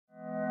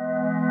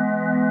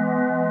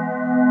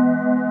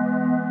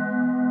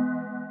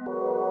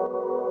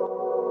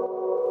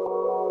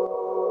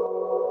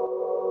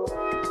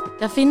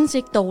Der findes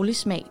ikke dårlig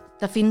smag.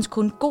 Der findes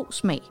kun god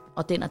smag,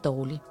 og den er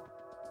dårlig.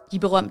 De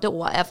berømte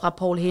ord er fra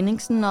Poul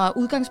Henningsen, og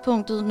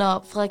udgangspunktet,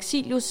 når Frederik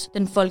Cilius,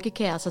 den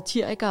folkekære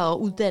satiriker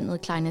og uddannede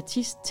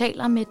kleinetist,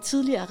 taler med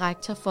tidligere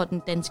rektor for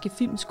den danske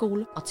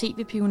filmskole og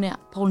tv-pioner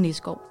Poul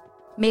Nesgaard.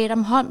 Med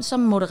Adam Holm som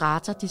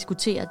moderator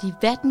diskuterer de,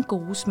 hvad den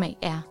gode smag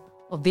er,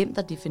 og hvem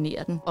der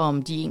definerer den, og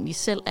om de egentlig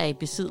selv er i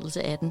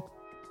besiddelse af den.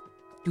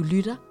 Du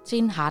lytter til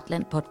en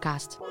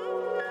Heartland-podcast.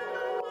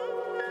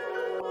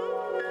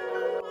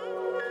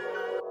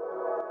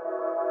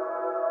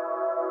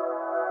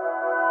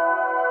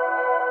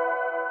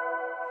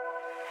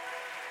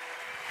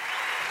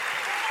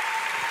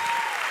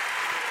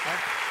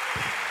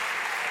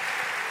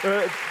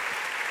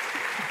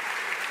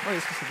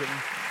 Jeg skal se den.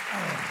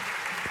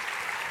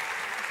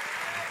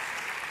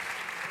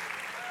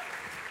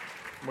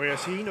 Må jeg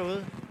sige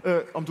noget?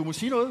 Om du må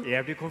sige noget?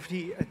 Ja, det er kun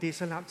fordi, at det er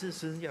så lang tid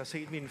siden, jeg har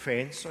set mine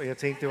fans, og jeg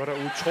tænkte, det var da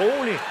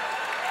utroligt.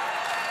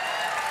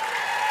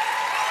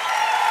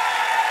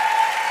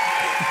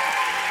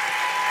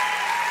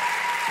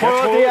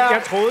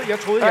 Jeg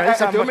troede, jeg alle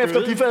sammen var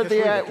døde.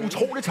 Det er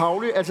utroligt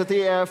tarveligt. Altså,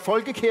 det er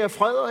folkekære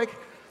Frederik,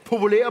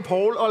 populære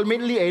Poul og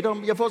almindelig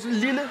Adam. Jeg får sådan en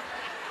lille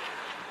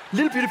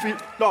bitte film.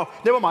 Nå,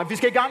 never mind. Vi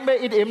skal i gang med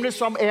et emne,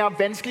 som er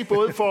vanskeligt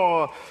både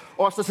for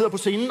os, der sidder på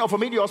scenen, og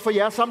formentlig også for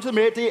jer. Samtidig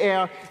med, det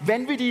er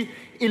vanvittigt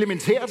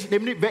elementært,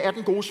 nemlig, hvad er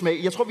den gode smag?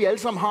 Jeg tror, vi alle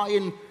sammen har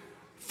en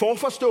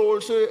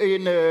forforståelse,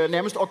 en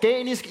nærmest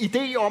organisk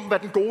idé om, hvad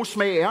den gode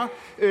smag er.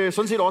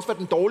 Sådan set også, hvad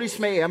den dårlige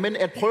smag er. Men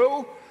at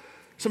prøve,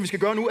 som vi skal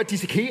gøre nu, at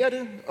dissekere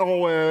det,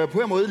 og på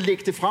en måde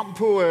lægge det frem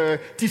på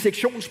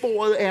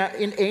dissektionsbordet, er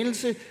en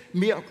anelse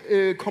mere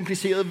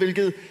kompliceret,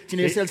 hvilket de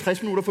næste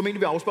 50 minutter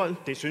formentlig vil afspejle.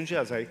 Det synes jeg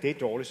altså ikke. Det er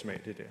dårlig smag,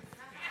 det der.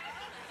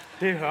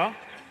 Det er hør.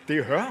 Det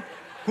er hør?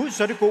 Gud,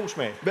 så er det god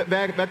smag.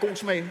 Hvad er god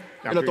smag?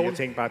 Eller dårlig? Jeg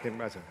tænker bare,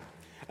 dem altså...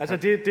 Altså,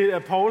 det er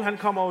Poul, han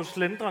kommer jo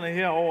slendrende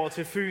herover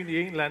til Fyn i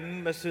en eller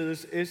anden Mercedes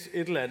S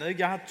et eller andet.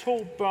 Ikke? Jeg har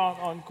 2 børn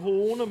og en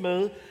kone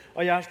med,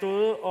 og jeg har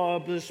stået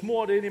og blevet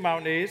smurt ind i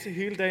mayonnaise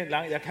hele dagen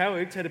lang. Jeg kan jo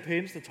ikke tage det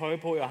pæneste tøj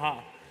på, jeg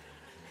har.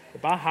 Det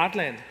er bare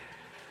Heartland.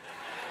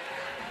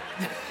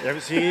 Jeg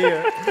vil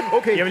sige...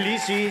 Okay. Jeg vil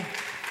lige sige...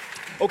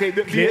 Okay,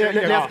 men det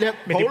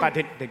er bare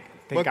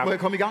den gang. Må jeg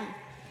komme i gang?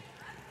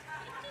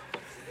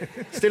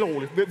 Stille og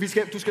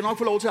roligt. Du skal nok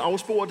få lov til at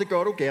afspore, det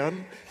gør du gerne.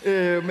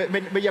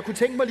 Men jeg kunne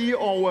tænke mig lige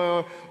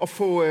at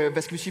få,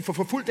 få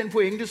forfulgt den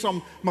pointe,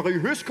 som Marie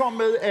Høst kom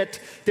med,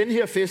 at den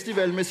her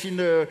festival med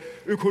sine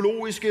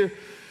økologiske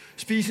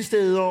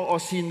spisesteder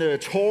og sine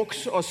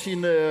talks og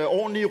sin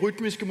ordentlige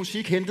rytmiske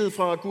musik hentet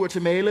fra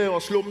Guatemala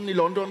og slummen i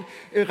London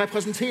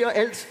repræsenterer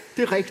alt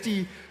det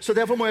rigtige. Så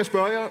derfor må jeg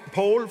spørge jer,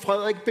 Poul,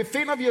 Frederik,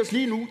 befinder vi os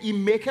lige nu i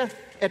Mekka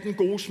af den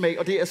gode smag,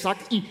 og det er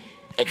sagt i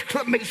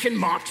exclamation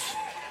marks.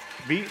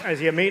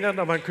 Jeg mener,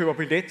 når man køber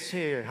billet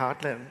til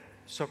Heartland,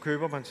 så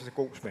køber man sig til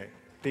god smag.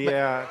 Det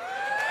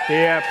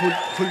er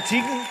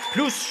politikken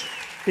plus.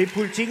 Det er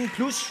politikken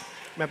plus.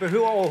 Man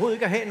behøver overhovedet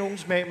ikke at have nogen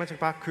smag. Man skal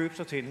bare købe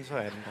sig til den, så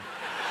er den der.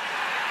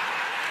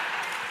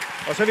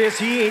 Og så vil jeg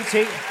sige en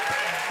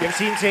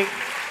ting.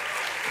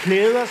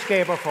 Klæder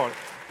skaber folk.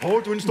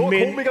 Poul, du er en stor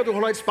komiker. Du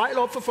holder et spejl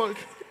op for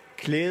folk.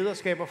 Klæder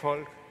skaber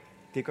folk.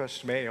 Det gør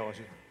smag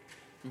også.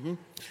 Mm-hmm.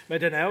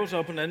 Men den er jo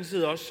så på den anden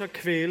side også så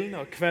kvælende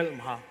og kvalm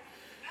her.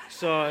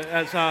 Så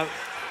altså,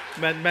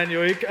 man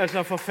jo ikke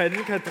for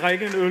fanden kan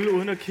drikke en øl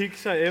uden at kigge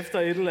sig efter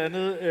et eller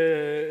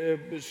andet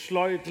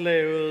sløjt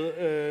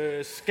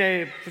lavet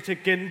skab til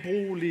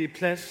genbrugelig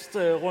plast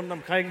rundt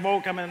omkring. Hvor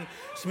kan man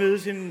smide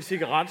sine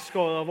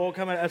cigaretskodder? Hvor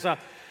kan man,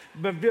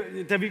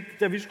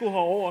 da vi skulle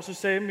herover, så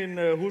sagde min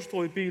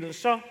hustru i bilen,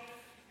 så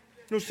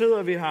nu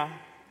sidder vi her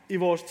i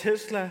vores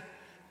Tesla,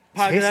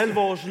 pakket al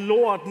vores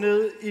lort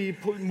ned i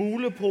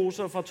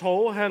muleposer fra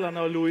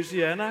torvehallerne og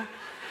Louisiana.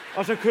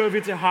 Og så kører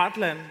vi til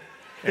Heartland.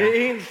 Det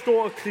er en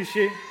stor kliché.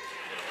 Ja,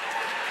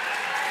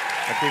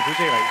 det er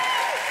fuldstændig rigtigt.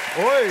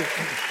 Oj!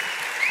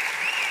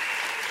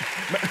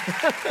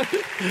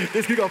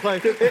 Det skal godt,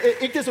 Frederik.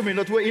 Ikke det som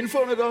mindre, du har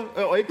indfundet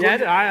dig, og ikke kun,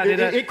 det er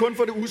jeg. Ikke kun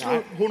for det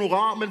usle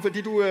honorar, men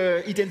fordi du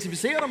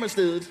identificerer dig med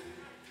stedet.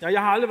 Ja,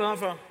 jeg har aldrig været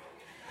her før.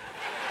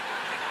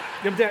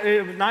 Jamen,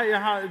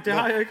 det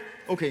har jeg ikke.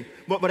 Okay.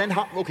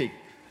 Okay,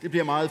 det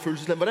bliver meget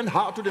følelsesladet. Hvordan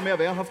har du det med at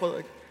være her,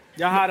 Frederik?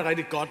 Jeg har det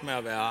rigtig godt med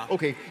at være her.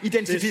 Okay.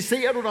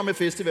 Identificerer du dig med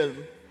festivalen?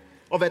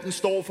 Og hvad den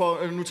står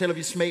for? Nu taler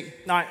vi smag.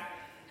 Nej.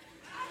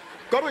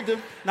 Gør du ikke det?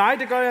 Nej,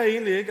 det gør jeg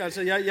egentlig ikke.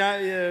 Altså,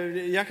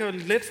 jeg kan jo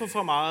let få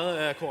for meget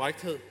af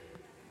korrekthed.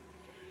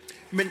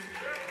 Men...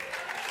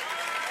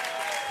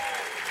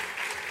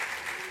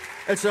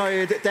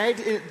 Altså,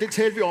 det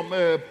talte vi om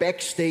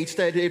backstage.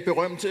 Der er et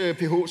berømt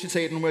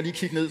PH-citat, nu må jeg lige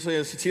kigge ned, så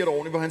jeg citerer det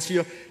ordentligt, hvor han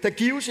siger, der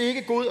gives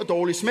ikke god og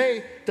dårlig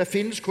smag, der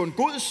findes kun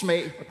god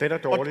smag. Og den er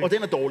dårlig. Og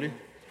den er dårlig.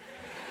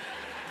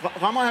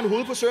 Rammer han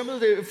hovedet på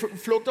sømmet? Det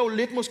flugter jo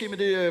lidt måske med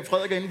det,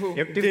 Frederik er inde på.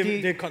 Jamen,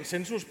 det er et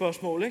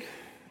konsensusspørgsmål, ikke?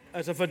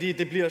 Altså, fordi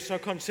det bliver så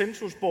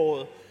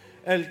konsensusbordet,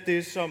 alt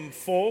det, som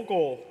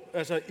foregår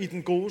altså i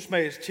den gode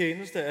smags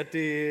tjeneste, at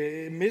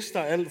det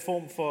mister al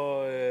form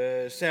for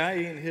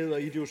særenhed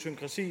og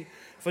idiosynkrasi,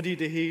 fordi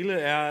det hele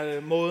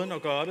er måden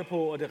at gøre det på,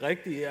 og det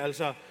rigtige,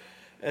 altså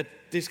at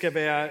det skal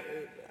være,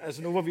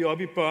 altså nu var vi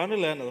oppe i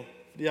børnelandet,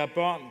 jeg har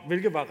børn,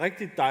 hvilket var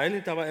rigtig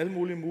dejligt, der var alle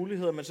mulige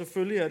muligheder, men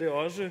selvfølgelig er det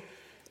også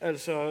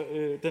altså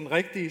den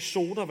rigtige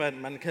sodavand,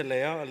 man kan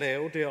lære at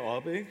lave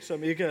deroppe, ikke?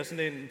 Som ikke er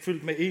sådan en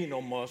fyldt med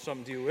E-nummer,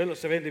 som de jo ellers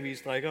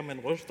sædvanligvis drikker, men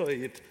ryster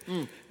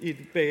i et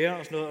bæger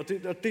og sådan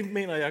noget. Og det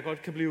mener jeg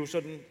godt kan blive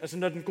sådan, altså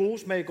når den gode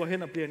smag går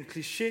hen og bliver en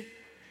kliché,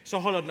 så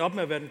holder den op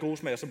med at være den gode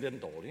smag, og så bliver den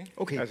dårlig. Ikke?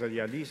 Okay. Altså,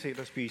 jeg har lige set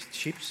dig spise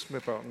chips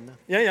med børnene.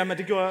 Ja, men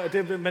det gjorde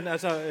det, men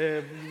altså,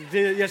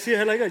 jeg siger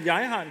heller ikke, at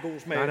jeg har en god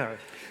smag. Nej.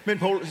 Men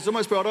Poul, så må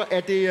jeg spørge dig,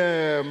 er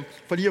det,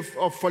 for lige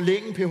at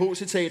forlænge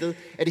PH-citatet,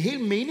 er det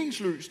helt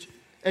meningsløst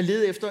at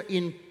lede efter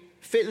en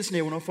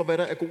fællesnævner for, hvad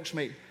der er god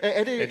smag?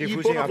 Er det i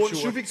bund og grund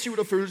subjektivt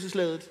og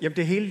følelsesladet? Jamen,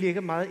 det hele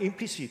ligger meget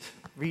implicit.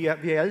 Vi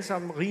er alle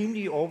sammen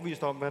rimelig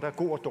overbevist om, hvad der er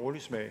god og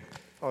dårlig smag.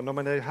 Og når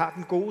man har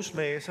den gode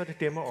smag, så er det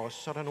dem og os.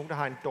 Så er der nogen, der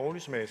har en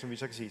dårlig smag, som vi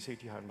så kan se,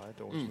 de har en meget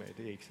dårlig smag.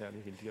 Det er ikke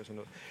særlig heldigt og sådan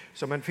noget.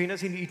 Så man finder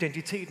sin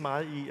identitet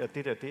meget i, at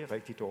det er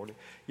rigtig dårligt.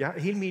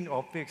 Hele min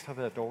opvækst har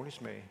været dårlig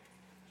smag.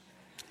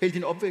 Hele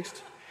din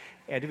opvækst?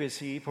 Ja, det vil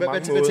sige på mange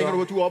måder. Hvad tænker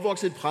du, at du er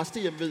opvokset i et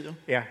præstehjem, ved jeg?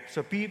 Ja,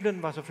 så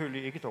Bibelen var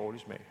selvfølgelig ikke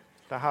dårlig smag.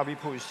 Der har vi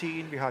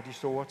poesien, vi har de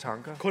store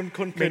tanker.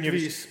 Kun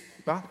pletvis.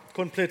 Hvad?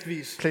 Kun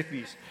pletvis.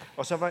 Pletvis.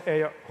 Og så er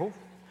jeg,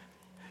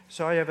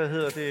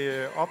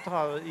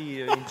 opdraget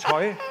i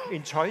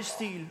en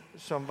tøjstil,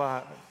 som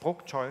var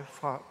brugt tøj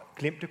fra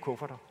glemte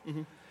kufferter.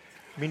 Mm-hmm.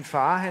 Min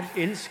far, han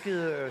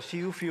elskede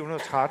Giro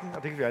 413,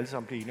 og det kan vi alle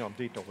sammen blive enige om,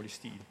 det er et dårligt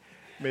stil.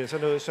 Men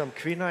sådan noget som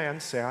kvinder er en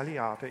særlig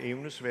art af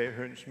evnesvage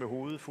høns med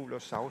hovedet fuld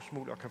af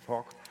savsmuld og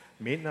kapok.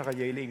 Mænd er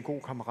reelle en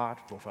god kammerat.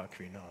 Hvorfor er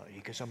kvinder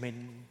ikke som mænd?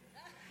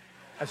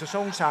 Altså sådan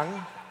nogle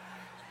sange,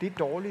 det er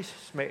dårlig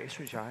smag,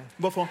 synes jeg.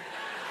 Hvorfor?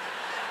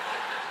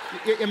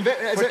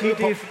 Fordi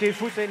det er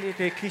fuldstændig,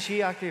 det er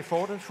klichéagtigt, det er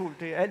fordomsfuldt,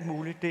 det er alt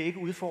muligt, det er ikke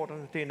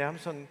udfordrende, det er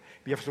nærmest sådan,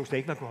 jeg forstod slet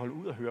ikke, man kunne holde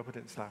ud og høre på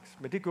den slags,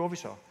 men det gjorde vi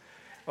så.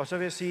 Og så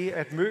vil jeg sige,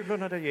 at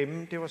møblerne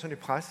derhjemme, det var sådan et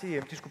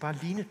præstehjem, det skulle bare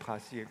ligne et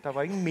præstehjem. Der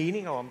var ingen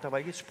meninger om, der var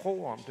ikke et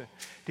sprog om det.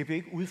 Det blev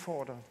ikke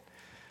udfordret.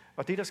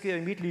 Og det, der sker i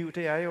mit liv,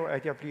 det er jo,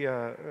 at jeg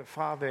bliver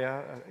fra at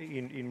være i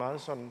en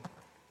meget sådan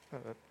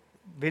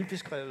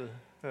velbeskrevet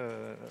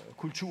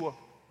kultur,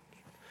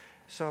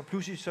 så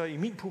pludselig så i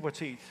min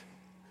pubertet,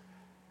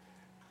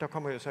 der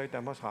kommer jeg så i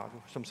Danmarks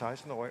Radio som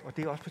 16-årig, og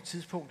det er også på et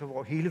tidspunkt,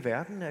 hvor hele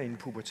verden er i en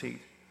pubertet.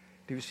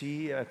 Det vil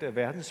sige, at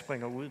verden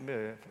springer ud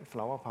med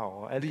flower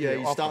power. Vi er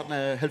i starten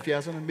af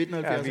 70'erne, midten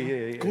af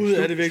 70'erne. Gud,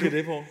 er det virkelig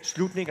det på?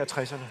 Slutningen af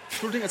 60'erne.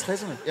 Slutningen af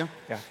 60'erne,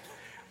 ja.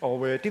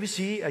 Og det vil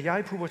sige, at jeg er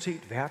i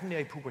pubertet, verden er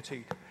i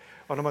pubertet.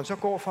 Og når man så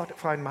går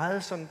fra en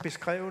meget sådan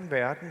beskreven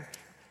verden,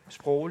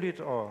 sprogligt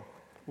og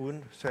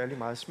uden særlig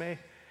meget smag,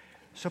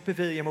 så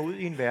bevægede jeg mig ud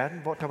i en verden,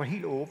 hvor der var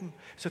helt åben.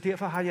 Så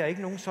derfor har jeg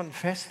ikke nogen sådan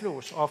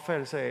fastlåst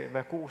opfattelse af,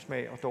 hvad god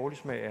smag og dårlig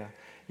smag er.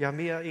 Jeg er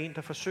mere en,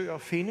 der forsøger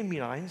at finde min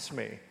egen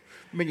smag.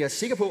 Men jeg er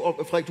sikker på,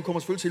 og Frederik, du kommer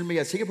selvfølgelig til, men jeg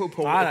er sikker på,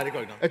 Poul, nej, det går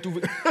ikke nok. At du...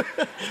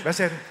 Hvad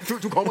sagde du?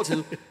 Du kommer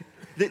til.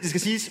 Det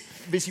skal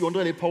siges, hvis I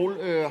undrer lidt,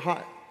 Poul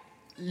har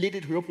lidt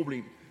et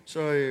høreproblem.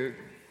 Så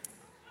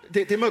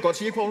det må jeg godt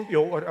sige, Poul.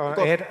 Jo,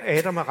 og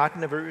Adam er ret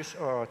nervøs,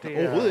 og det er...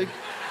 Overhovedet ikke.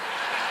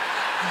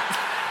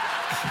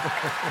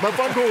 Hvad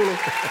for en kole?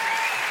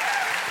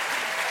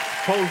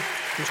 Poul,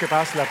 du skal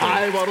bare slappe af.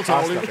 Ej, hvor er du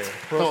tavlig.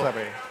 Prøv at slappe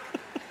af.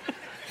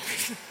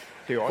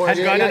 Det er jo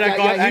også... Han gør det da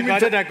godt, han gør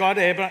det da godt,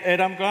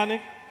 Adam, gør han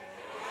ikke?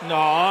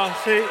 Nå,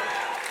 se.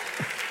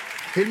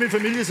 Hele min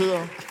familie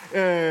sidder.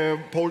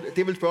 Poul,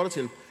 det vil spørge dig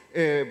til.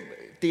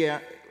 Det er,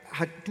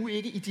 har du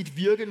ikke i dit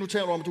virke, nu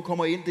taler du om, at du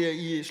kommer ind der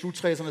i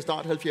slut 60'erne,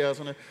 start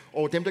 70'erne,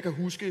 og dem, der kan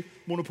huske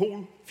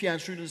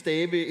Monopol-fjernsynets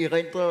dage, vil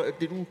erindre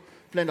det, du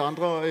blandt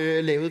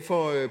andre lavede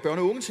for børne-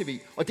 og unge-tv.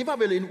 Og det var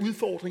vel en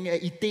udfordring af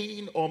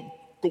ideen om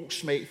god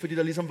smag, fordi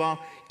der ligesom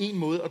var en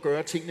måde at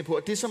gøre tingene på.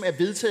 Og det, som er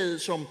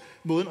vedtaget som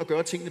måden at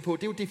gøre tingene på,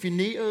 det er jo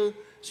defineret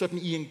sådan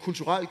i en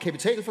kulturel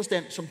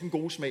kapitalforstand som den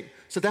gode smag.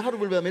 Så der har du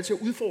vel været med til at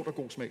udfordre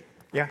god smag?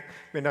 Ja,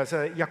 men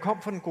altså, jeg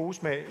kom fra den gode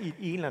smag i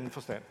en eller anden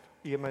forstand.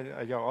 I og med,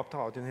 at jeg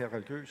opdrager den her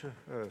religiøse,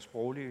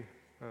 sproglige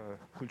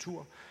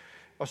kultur.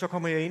 Og så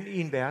kommer jeg ind i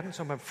en verden,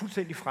 som er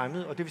fuldstændig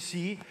fremmed, og det vil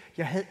sige,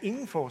 jeg havde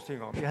ingen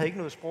forestilling om. Jeg havde ikke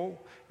noget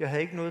sprog, jeg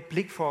havde ikke noget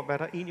blik for, hvad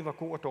der egentlig var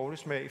god og dårlig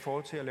smag i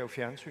forhold til at lave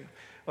fjernsyn.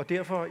 Og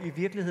derfor i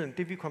virkeligheden,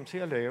 det vi kom til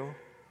at lave,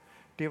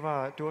 det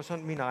var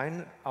sådan min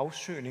egen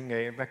afsøgning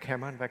af,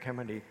 hvad kan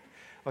man ikke.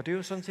 Og det er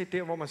jo sådan set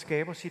der, hvor man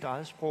skaber sit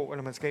eget sprog,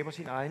 eller man skaber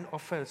sin egen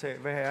opfattelse af,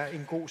 hvad er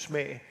en god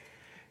smag,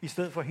 i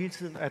stedet for hele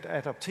tiden at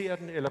adaptere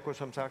den, eller gå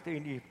som sagt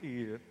ind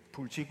i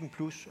politikken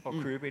plus og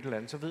købe et eller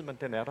andet, så ved man,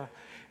 at den er der.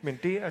 Men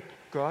det at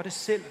gøre det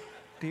selv,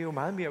 det er jo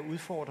meget mere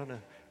udfordrende,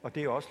 og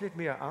det er også lidt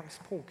mere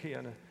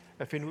angstprovokerende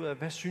at finde ud af,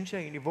 hvad synes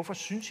jeg egentlig, hvorfor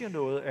synes jeg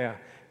noget er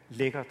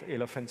lækkert,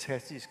 eller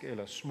fantastisk,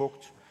 eller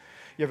smukt.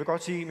 Jeg vil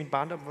godt sige, at min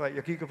barndom,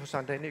 jeg gik på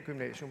Sankt Anne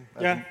Gymnasium,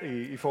 ja.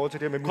 altså, i forhold til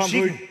det med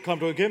musikken. Kom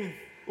du igennem?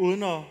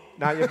 Uden at...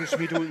 Nej, jeg blev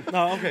smidt ud. Nå,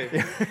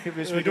 okay. Jeg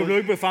blev smidt Du ud. blev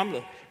ikke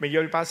befamlet. Men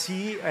jeg vil bare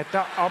sige, at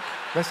derop...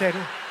 Hvad sagde du?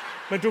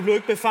 Men du blev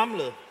ikke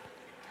befamlet.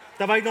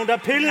 Der var ikke nogen, der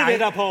pillede ved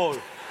dig, Poul.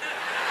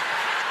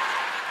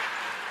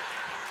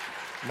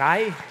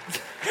 Nej.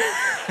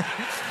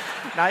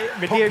 Nej,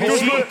 men det jeg vil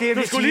sige... det, jeg Du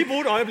vil skulle sige- lige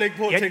bruge et øjeblik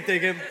på at tænke det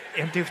igennem.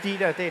 Jamen, det er fordi,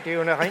 det er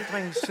jo en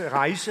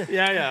erindringsrejse.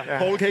 Ja.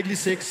 Poul kan ikke lide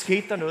sex.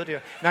 Skete der noget der?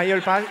 Nej,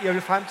 jeg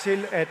vil frem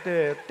til, at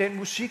den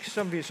musik,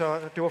 som vi så...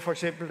 Det var for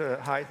eksempel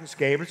Haydns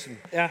Skabelsen,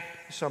 Ja.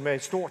 som er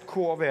et stort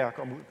korværk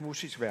og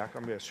musisk værk,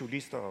 og med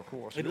solister og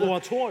kor og så Et videre.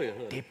 oratorie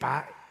hedder Det det. er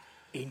bare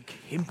en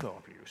kæmpe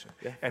oplevelse.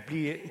 Ja. At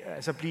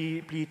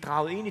blive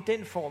draget ind i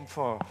den form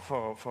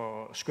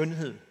for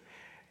skønhed.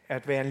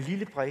 At være en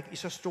lille brik i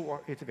så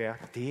stor et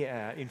værk, det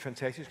er en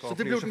fantastisk det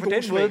oplevelse. blev den På gode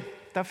den smag. måde,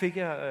 der fik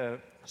jeg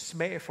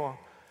smag for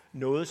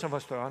noget, som var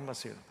større end mig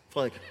selv.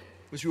 Frederik,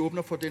 hvis vi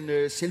åbner for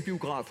den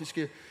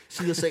selvbiografiske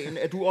side af sagen.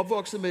 Er du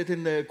opvokset med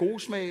den gode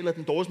smag eller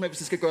den dårlige smag, hvis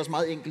det skal gøres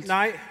meget enkelt?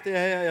 Nej, det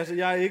er jeg. Altså,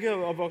 jeg er ikke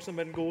opvokset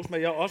med den gode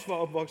smag. Jeg også var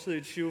opvokset i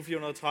et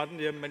 413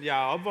 hjem, men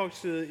jeg er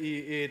opvokset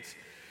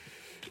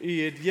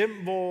i et hjem,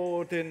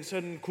 hvor den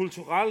sådan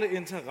kulturelle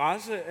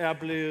interesse er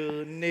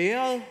blevet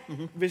næret,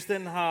 hvis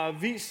den har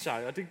vist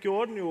sig. Og det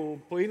gjorde den jo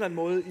på en eller anden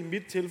måde i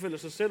mit tilfælde.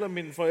 Så selvom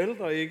mine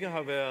forældre ikke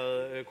har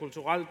været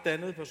kulturelt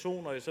dannede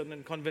personer i sådan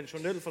en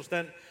konventionel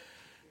forstand,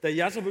 da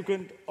jeg så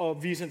begyndte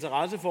at vise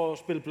interesse for at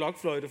spille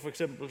blokfløjte for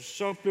eksempel,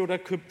 så blev der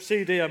købt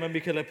CD'er med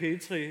Michaela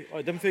Petri,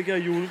 og dem fik jeg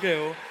i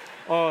julegave.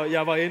 Og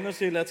jeg var inde og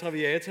se La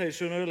Traviata i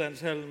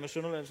Sønderjyllandshallen med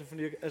Sønderjyllands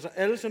Symfoni. Altså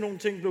alle sådan nogle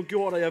ting blev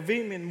gjort, og jeg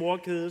ved, min mor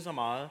kedede så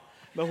meget.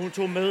 Men hun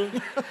tog med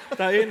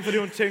derind, fordi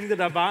hun tænkte,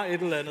 der var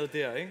et eller andet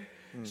der, ikke?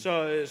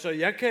 Så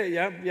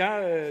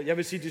jeg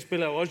vil sige, de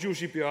spiller jo også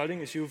Jussi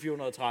Bjørling i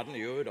 413 i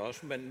øvrigt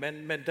også,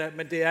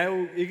 men det er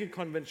jo ikke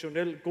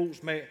konventionel god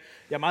smag.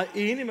 Jeg er meget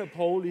enig med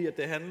Poul i, at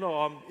det handler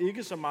om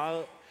ikke så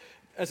meget...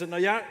 Altså når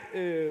jeg...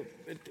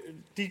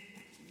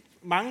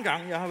 mange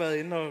gange, jeg har været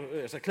inde og...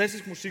 Altså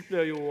klassisk musik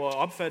bliver jo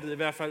opfattet i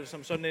hvert fald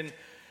som sådan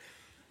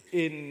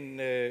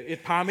et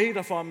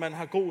parameter for, om man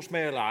har god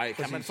smag eller ej.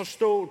 Kan man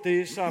forstå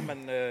det, så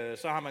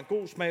har man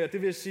god smag, og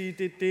det vil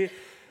sige,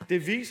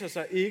 det viser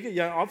sig ikke.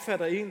 Jeg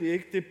opfatter egentlig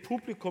ikke det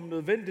publikum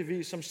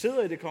nødvendigvis, som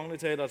sidder i Det Kongelige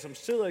Teater, som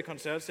sidder i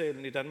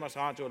koncertsalen i Danmarks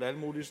Radio eller alle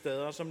mulige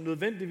steder, som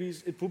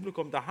nødvendigvis et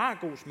publikum, der har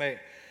god smag.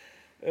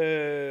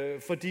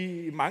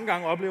 Fordi mange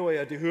gange oplever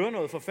jeg, at de hører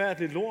noget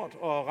forfærdeligt lort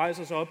og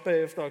rejser sig op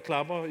bagefter og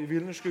klapper i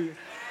vildende sky.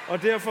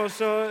 Og derfor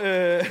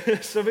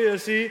så vil jeg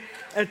sige,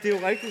 at det er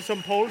jo rigtigt, som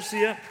Poul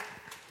siger,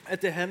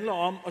 at det handler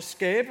om at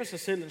skabe sig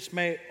selv en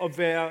smag og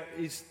være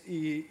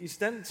i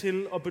stand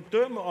til at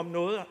bedømme, om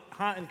noget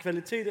har en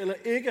kvalitet eller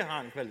ikke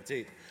har en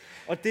kvalitet.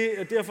 Og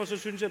derfor så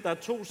synes jeg, at der er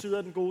to sider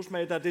af den gode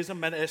smag. Der er det, som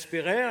man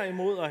aspirerer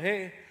imod at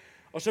have,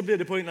 og så bliver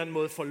det på en eller anden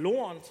måde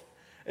forlorent.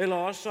 Eller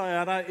også så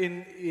er der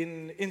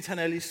en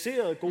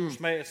internaliseret god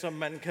smag, som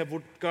man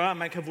kan gøre, at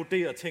man kan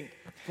vurdere ting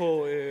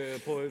på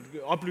et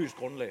oplyst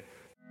grundlag.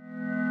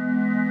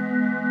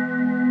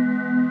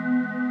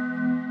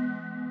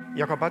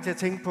 Jeg kom bare til at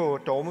tænke på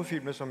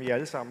dogmefilmer, som I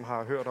alle sammen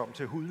har hørt om,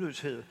 til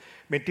hudløshed.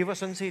 Men det var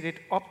sådan set et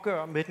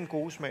opgør med den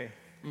gode smag.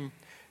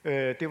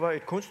 Det var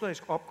et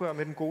kunstnerisk opgør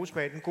med den gode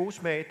smag. Den gode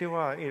smag, det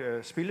var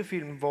en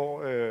spillefilm,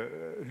 hvor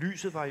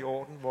lyset var i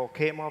orden, hvor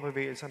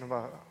kamerabevægelserne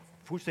var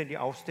fuldstændig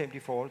afstemt i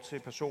forhold til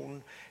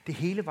personen. Det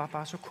hele var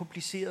bare så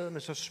kompliceret,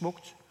 men så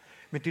smukt.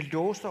 Men det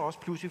låste også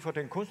pludselig for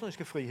den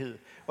kunstneriske frihed,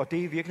 og det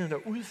er i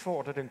virkeligheden at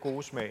udfordre den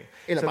gode smag.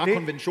 Eller så bare det,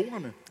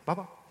 konventionerne. Hvad?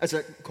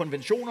 Altså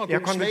konventioner og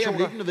god smag er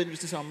vel ikke nødvendigvis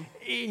det samme?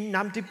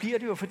 Nej, men det bliver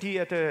det jo, fordi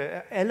at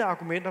alle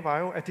argumenter var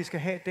jo, at det skal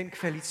have den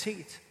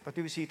kvalitet, og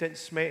det vil sige den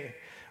smag.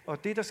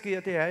 Og det, der sker,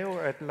 det er jo,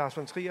 at Lars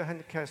von Trier,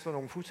 han kaster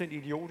nogle fuldstændig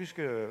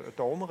idiotiske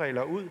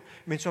dogmeregler ud,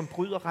 men som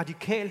bryder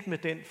radikalt med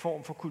den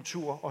form for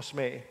kultur og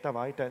smag, der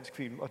var i dansk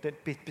film, og den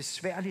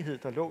besværlighed,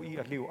 der lå i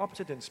at leve op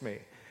til den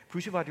smag.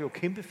 Pludselig var det jo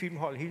kæmpe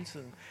filmhold hele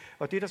tiden.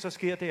 Og det, der så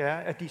sker, det er,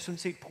 at de sådan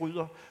set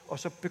bryder, og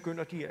så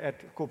begynder de at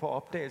gå på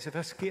opdagelse.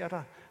 Hvad sker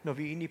der, når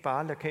vi egentlig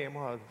bare lader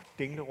kameraet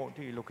dingle rundt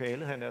i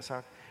lokalet, han har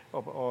sagt,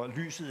 og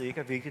lyset ikke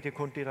er vigtigt, det er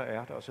kun det, der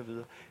er der, osv.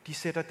 De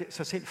sætter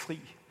sig selv fri.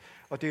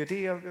 Og det er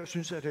det, jeg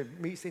synes er det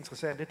mest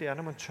interessante, det er,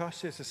 når man tør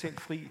sætte sig selv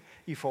fri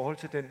i forhold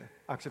til den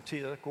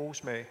accepterede gode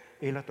smag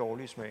eller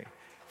dårlige smag.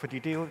 Fordi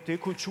det er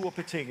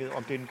kulturbetinget,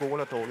 om det er en god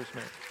eller dårlig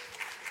smag.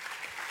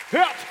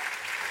 Hørt!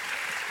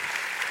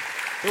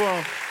 Det var...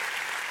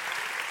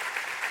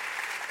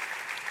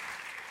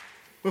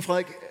 Men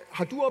Frederik,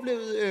 har du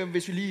oplevet,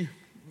 hvis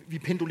vi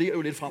pendulerer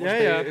jo lidt frem og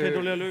tilbage. Ja,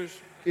 pendulerer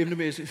løs.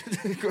 Emnemæssigt,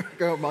 det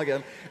gør jeg meget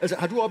gerne. Altså,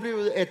 har du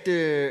oplevet,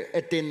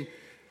 at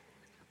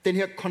den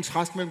her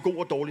kontrast mellem god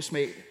og dårlig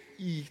smag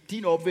i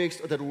din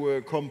opvækst, og da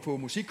du kom på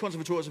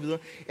musikkonservatoriet osv.,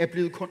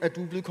 at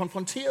du er blevet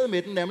konfronteret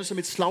med den nærmest som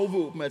et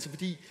slagvåben, altså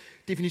fordi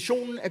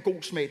definitionen af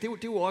god smag, det er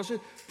jo også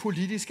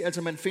politisk,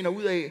 altså man finder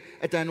ud af,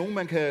 at der er nogen,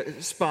 man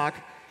kan sparke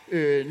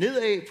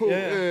nedad på,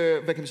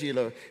 hvad kan man sige,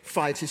 eller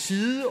feje til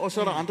side, og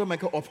så er der andre, man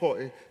kan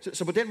ophøje.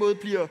 Så på den måde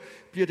bliver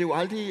det jo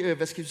aldrig,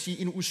 hvad skal vi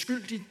sige, en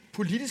uskyldig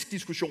politisk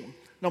diskussion,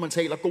 når man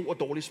taler god og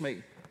dårlig smag.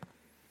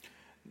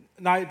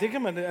 Nej, det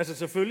kan man... Altså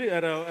selvfølgelig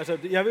er der jo... Altså,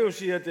 jeg vil jo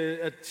sige,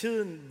 at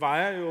tiden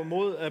vejer jo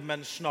mod, at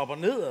man snopper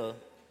nedad.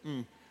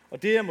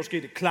 Og det er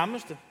måske det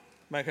klammeste,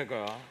 man kan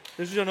gøre.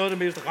 Det synes jeg er noget af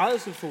det mest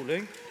rædselsfulde,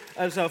 ikke?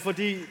 Altså,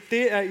 fordi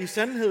det er i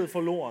sandhed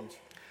forlorent.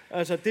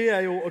 Altså, det er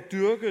jo at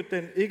dyrke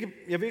den...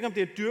 Jeg ved ikke, om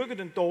det er at dyrke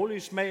den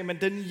dårlige smag, men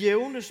den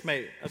jævne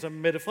smag. Altså,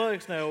 Mette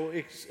Frederiksen er jo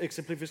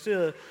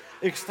eksemplificeret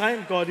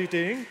ekstremt godt i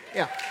det, ikke?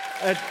 Ja.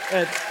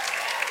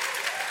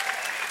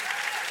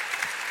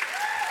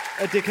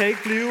 At det kan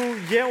ikke blive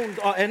jævnt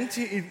og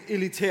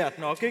anti-elitært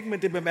nok, ikke?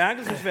 Men det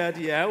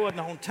bemærkelsesværdige er jo, at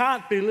når hun tager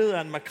et billede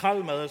af en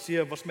makrelmad og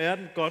siger, hvor smager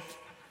den godt,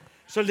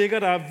 så ligger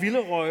der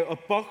villerøg og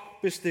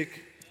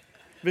bokbestik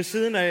ved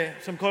siden af,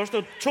 som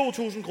koster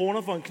 2.000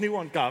 kroner for en kniv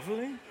og en gaffel,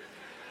 ikke?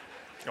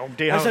 Jo,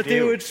 det er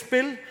jo et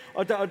spil,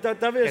 og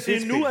der vil jeg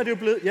sige, nu er det jo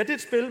blevet... Ja, det er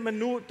et spil, men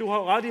nu, du har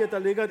jo ret i, at der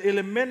ligger et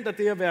element af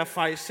det at være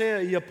farisæer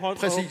i at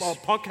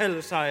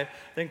påkalde sig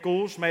den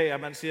gode smag, at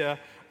man siger,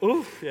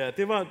 ja,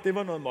 det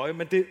var noget møg,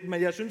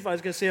 men jeg synes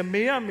faktisk, at jeg ser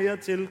mere og mere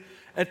til,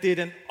 at det er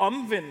den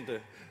omvendte,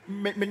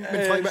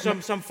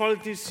 som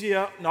folk de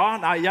siger,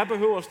 nej, jeg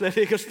behøver slet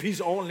ikke at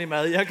spise ordentlig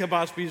mad, jeg kan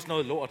bare spise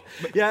noget lort.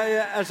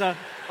 Altså,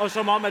 og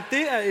som om, at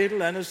det er et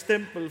eller andet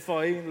stempel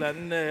for en eller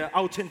anden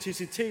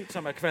autenticitet,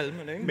 som er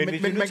kvalmende. Ikke?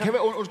 Men man kan vel,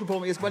 undskyld på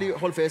mig, jeg skal bare lige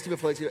holde fast i, hvad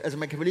Frederik siger. Altså,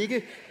 man kan vel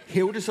ikke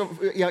hævde, så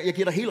jeg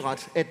giver dig helt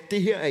ret, at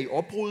det her er i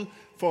opbrud.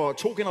 For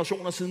 2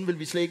 generationer siden ville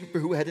vi slet ikke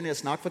behøve at have den her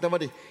snak, for der var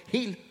det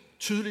helt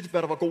tydeligt,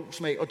 hvad der var god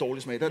smag og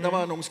dårlig smag. Der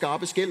var nogle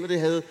skarpe skel, og det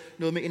havde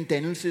noget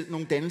med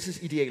nogle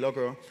dannelsesidealer at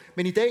gøre.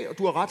 Men i dag, og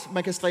du har ret,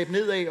 man kan stræbe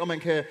nedad, og man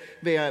kan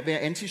være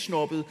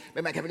antisnobbet,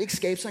 men man kan vel ikke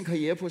skabe sig en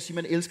karriere på at sige,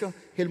 at man elsker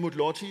Helmut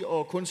Lotti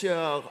og kun ser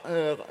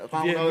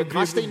Ragnar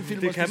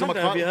Græsten-filmer. Det kan man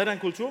da. Vi havde da en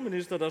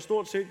kulturminister, der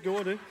stort set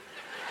gjorde det.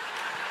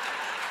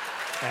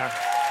 Ja.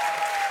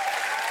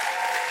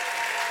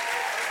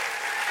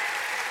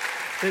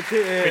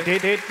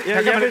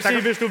 Jeg vil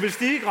sige, hvis du vil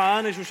stige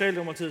graderne i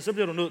Socialdemokratiet, så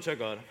bliver du nødt til at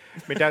gøre det.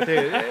 Men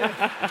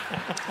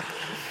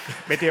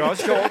det er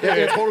også sjovt.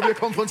 Jeg tror, du bliver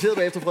konfronteret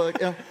bagefter, Frederik.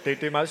 Ja.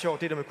 Det er meget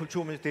sjovt, det der med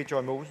kulturminister, det er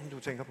Joy Mogensen, du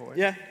tænker på,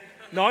 ikke?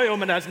 Ja.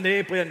 Men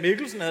altså, Brian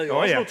Mikkelsen havde jo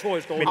også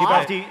notorisk over. Men det er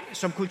bare fordi,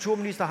 som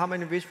kulturminister har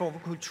man en vis form for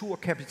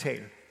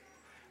kulturkapital.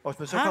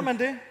 Har man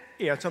det?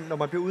 Ja, når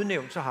man bliver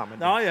udnævnt, så har man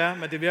det.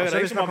 Men det virker da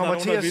ikke, som om der er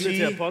nogen, der er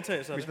villige til at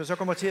påtage sig. Hvis man så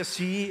kommer til at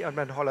sige, at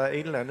man holder et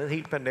eller andet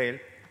helt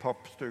banalt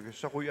popstykke,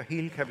 så ryger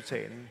hele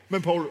kapitalen.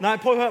 Men Poul... Nej,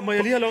 prøv at høre. Må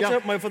jeg lige have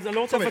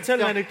lov til, at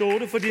fortælle en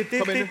anekdote? Fordi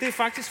det er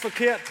faktisk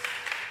forkert.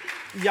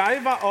 Jeg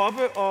var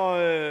oppe og...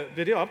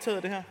 bliver det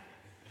optaget, det her?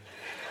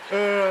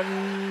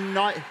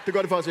 Nej, det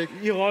gør det faktisk ikke.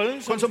 I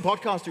rollen som... Kun som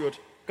podcast, Jørgen.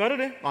 Gør det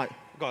det? Nej.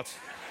 Godt.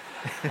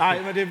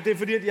 Nej, men det er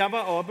fordi, at jeg var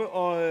oppe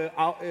og...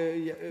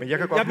 men jeg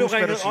kan godt huske,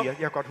 hvad du siger. Jeg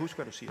kan godt huske,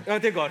 hvad du siger. Ja,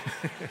 det er godt.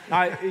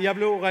 Nej, jeg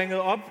blev ringet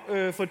op,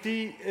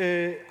 fordi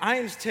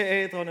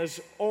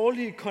Egnsteatrenes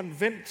årlige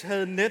konvent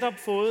havde netop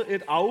fået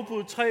et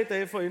afbud 3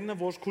 dage forinden af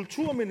vores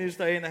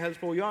kulturminister, Ane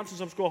Halsboe Jørgensen,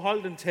 som skulle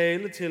holde en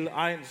tale til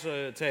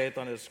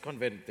Egnsteatrenes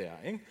konvent der,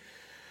 ikke?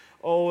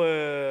 Og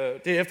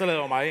det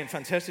efterlader mig i en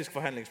fantastisk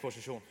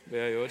forhandlingsposition, vil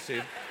jeg jo også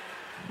sige.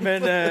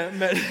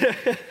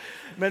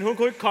 Men hun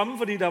kunne ikke komme,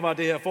 fordi der var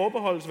det her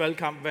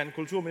forbeholdsvalgkamp, hvad en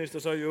kulturminister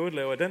så i øvrigt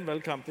laver i den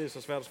valgkamp. Det er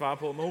så svært at svare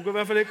på, men hun kunne i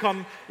hvert fald ikke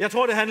komme. Jeg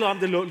tror, det handlede om,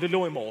 det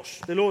lå i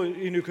Mors. Det lå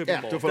i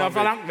Nykøbing Mors. Det var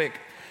for langt væk.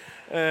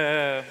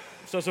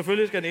 Så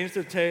selvfølgelig skal den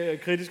eneste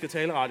kritiske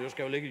taleradio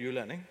skal jo ligge i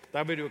Jylland, ikke?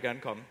 Der vil de jo gerne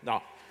komme. Nå,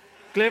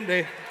 glem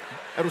det.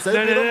 Er du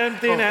stadig det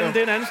er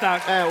en anden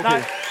snak. Ja, okay.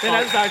 Nej, det er en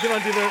anden snak.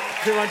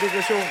 Det var en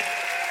digression.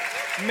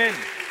 Men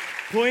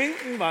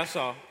pointen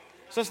var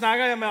så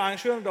snakker jeg med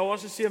arrangøren derovre, og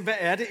så siger jeg, hvad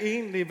er det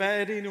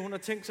egentlig, hun har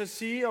tænkt sig at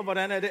sige, og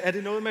hvordan er det? Er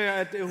det noget med,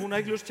 at hun har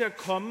ikke lyst til at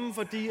komme,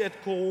 fordi at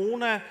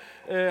corona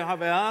har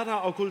været der,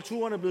 og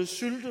kulturen er blevet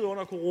syltet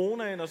under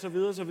coronaen, og så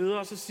videre, og så videre.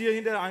 Og så siger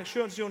hende der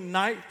arrangøren,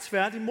 nej,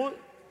 tværtimod.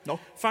 No.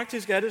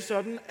 Faktisk er det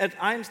sådan, at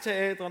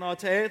egnsteatrene og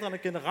teatrene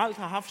generelt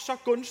har haft så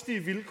gunstige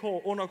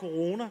vilkår under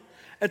corona,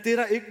 at det er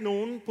der ikke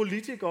nogen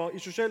politikere i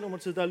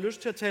Socialdemokratiet, der har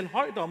lyst til at tale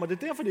højt om, og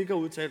det er derfor, de ikke har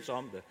udtalt sig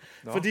om det.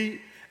 No. Fordi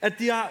at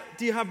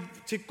de har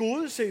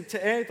tilgodeset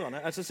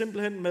teatrene, altså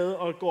simpelthen med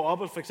at gå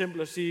op og for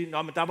eksempel at sige,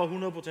 men der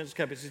var 100%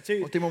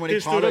 kapacitet. Og det må man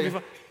ikke prale af.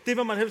 Det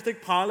vil man helst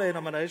ikke prale af,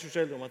 når man er i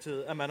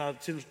Socialdemokratiet, at man har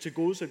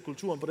tilgodeset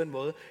kulturen på den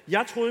måde.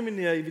 Jeg troede i min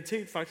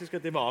naivitet faktisk,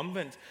 at det var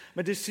omvendt.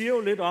 Men det siger jo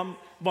lidt om,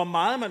 hvor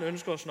meget man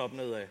ønsker at snoppe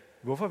nedad.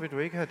 Hvorfor vil du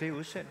ikke have det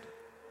udsendt?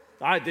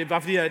 Nej, det er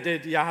bare fordi,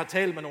 jeg har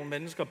talt med nogle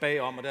mennesker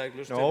bagom, og det har jeg ikke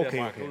lyst til at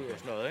brække ud og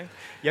sådan noget, ikke?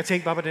 Jeg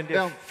tænkte bare på den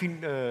der film...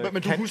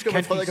 men du husker,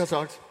 hvad Frederik har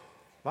sagt?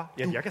 Hvad?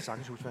 Ja, jeg kan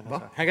sagtens huske, hvad han har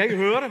sagt. Han kan ikke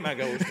høre det, man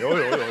kan huske. Jo.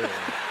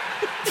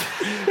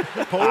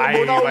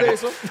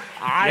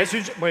 Jeg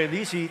synes, må jeg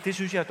lige sige, det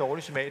synes jeg er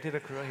dårlig smag, det der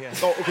kører her.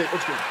 Okay,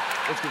 undskyld,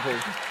 Poul.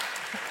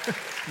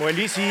 Må jeg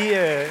lige sige...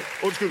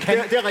 undskyld, det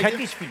er rigtigt.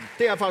 Candice-film.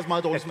 Det er faktisk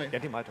meget dårlig smag. Ja,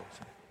 det er meget dårlig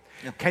smag.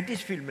 Ja.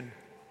 Candice-filmen.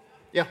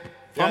 Ja,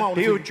 det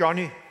er jo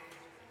Johnny.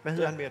 Hvad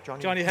hedder han mere?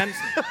 Johnny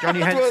Hansen.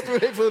 Johnny Hansen. Du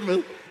har ikke fået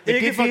med.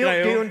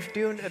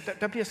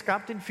 Der bliver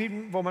skabt en film,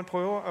 hvor man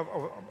prøver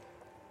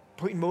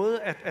på en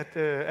måde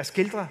at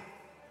skildre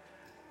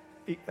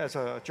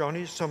altså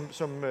Johnny,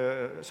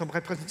 som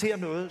repræsenterer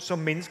noget, som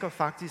mennesker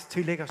faktisk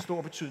tillægger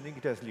stor betydning i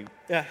deres liv.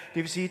 Ja.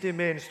 Det vil sige, det er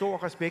med en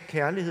stor respekt,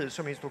 kærlighed,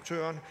 som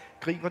instruktøren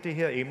griber det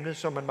her emne,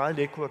 som man meget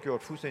let kunne have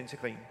gjort fuldstændig til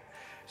grin.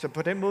 Så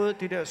på den måde,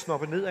 det der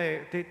snoppet nedad,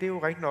 det er jo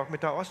rigtigt nok, men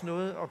der er også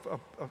noget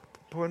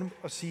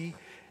at sige,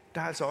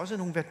 der er altså også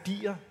nogle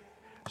værdier,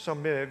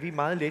 som vi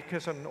meget let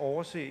kan sådan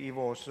overse i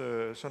vores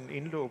sådan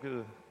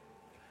indlukkede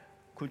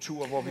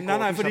kultur, hvor vi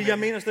Nej, fordi jeg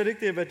mener slet ikke,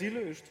 det er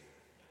værdiløst.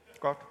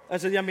 Godt.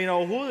 Altså, jeg mener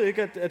overhovedet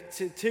ikke,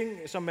 at ting,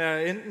 som er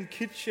enten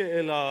kitsch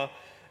eller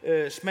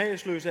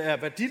smagsløse, er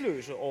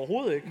værdiløse.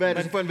 Overhovedet ikke. Hvad er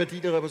det så for en værdi,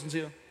 det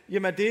repræsenterer?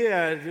 Jamen, det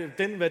er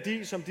den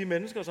værdi, som de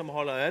mennesker, som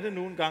holder af det,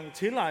 nu engang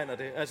tilegner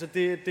det. Altså,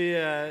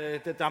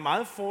 der er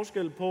meget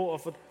forskel på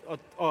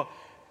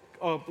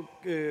at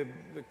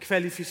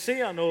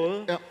kvalificere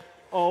noget,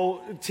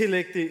 og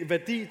tillægge det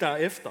værdi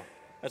derefter.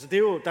 Altså, det er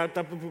jo,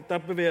 der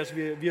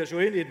bevæger vi os jo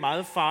ind i et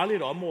meget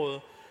farligt område.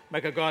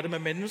 Man kan gøre det med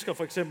mennesker,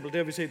 for eksempel. Det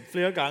har vi set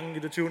flere gange i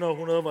det 20.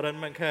 århundrede, hvordan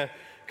man kan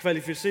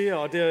kvalificere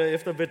og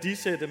derefter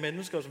værdisætte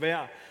menneskers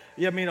værd.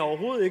 Jeg mener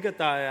overhovedet ikke, at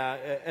der er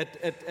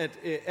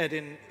at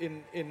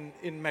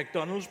en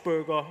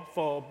McDonald's-burger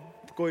for at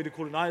gå i det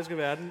kulinariske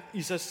verden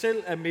i sig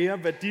selv er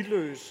mere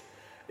værdiløs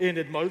end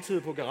et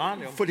måltid på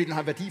Geranium. Fordi den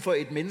har værdi for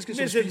et menneske,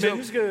 som spiser... Hvis et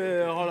menneske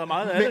holder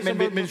meget af det...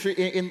 Men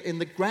in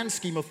the grand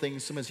scheme of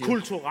things, som man siger.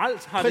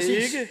 Kulturelt har det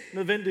ikke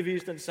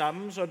nødvendigvis den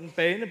samme sådan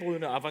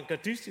banebrydende,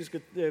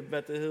 avantgardistiske,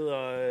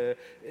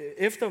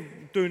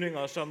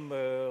 efterdønninger, som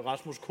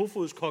Rasmus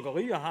Kofods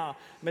kokkerier har,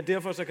 men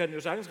derfor så kan den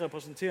jo sagtens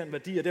repræsentere en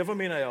værdi, og derfor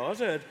mener jeg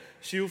også, at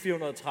Giro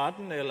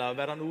 413, eller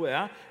hvad der nu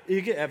er,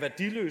 ikke er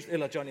værdiløst,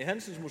 eller Johnny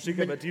Hansens musik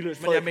er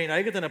værdiløst, men jeg mener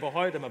ikke, at den er på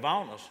højde med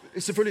Wagners.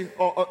 Selvfølgelig,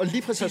 og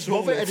lige præcis,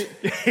 hvorfor er det...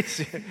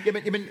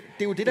 jamen, det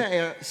er jo det, der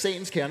er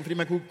sagens kerne, fordi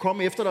man kunne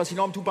komme efter dig og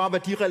sige, om du er bare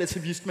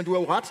værdirelativist, men du har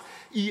jo ret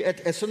i,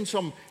 at sådan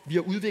som vi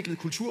har udviklet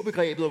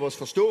kulturbegrebet og vores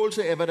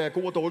forståelse af, hvad der er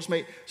god og dårlig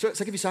smag,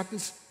 så kan vi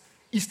sagtens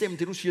istemme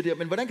det, du siger der.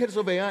 Men hvordan kan det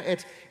så være,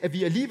 at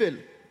vi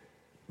alligevel,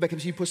 hvad kan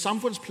man sige, på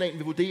samfundsplan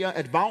vil vurdere,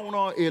 at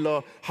Wagner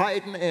eller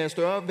Haydn er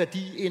større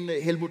værdi end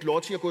Helmut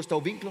Lotti og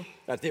Gustav Winkler?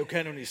 Ja, det er jo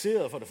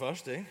kanoniseret for det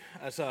første, ikke?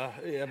 Altså,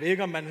 jeg ved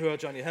ikke, om man hører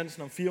Johnny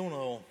Hansen om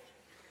 400 år.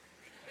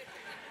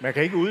 Man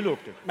kan ikke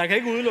udelukke det. Man kan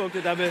ikke udelukke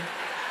det. Der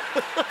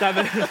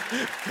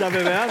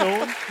vil være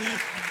nogen.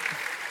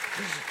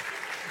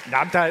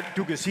 Nej,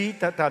 du kan sige,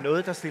 at der er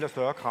noget, der stiller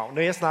større krav.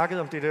 Når jeg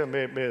snakkede om det der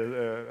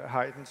med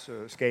Haydns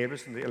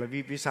skabelsen, eller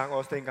vi sang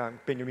også dengang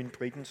Benjamin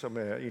Britten, som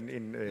er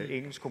en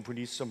engelsk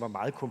komponist, som var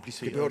meget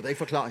kompliceret. Det behøver du da ikke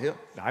forklare her.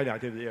 Nej,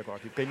 det ved jeg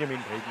godt. Benjamin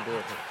Britten, det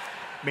var det.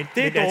 Men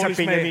altså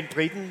Benjamin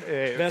Britten,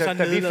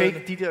 da vi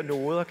fik de der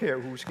noder, kan jeg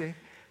huske, ikke?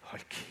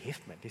 Hold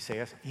kæft, mand, det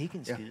sagde os ikke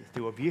en skid. Ja.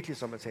 Det var virkelig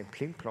som at tage en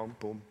pling, plong,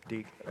 bum, det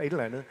et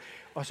eller andet.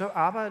 Og så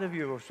arbejdede vi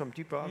jo som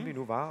de børn, vi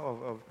nu var,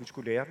 og vi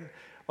skulle lære den.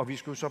 Og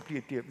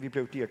vi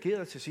blev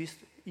dirigeret til sidst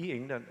i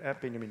England af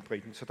Benjamin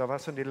Britten. Så der var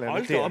sådan et eller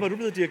andet. Hold da op, er du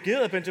blevet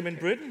dirigeret af Benjamin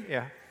Britten?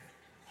 Ja.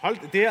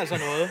 Det er altså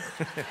noget.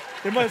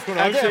 Det må jeg sgu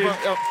nok sige.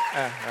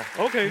 Ja.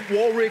 Okay.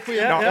 Warwick,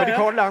 og det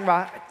korte lange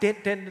var,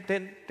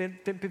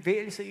 den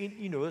bevægelse ind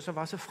i noget, som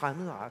var så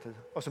fremmedartet,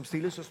 og som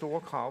stillede så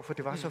store krav, for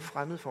det var så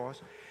fremmed for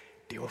os.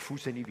 Det var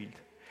fuldstændig vildt.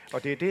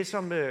 Og det er det,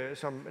 som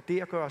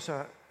det at gøre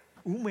sig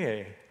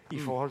umage i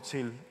forhold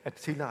til at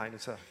tilegne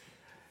sig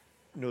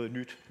noget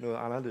nyt, noget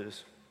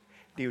anderledes.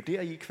 Det er jo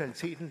der i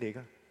kvaliteten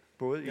ligger,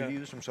 både i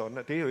livet som sådan,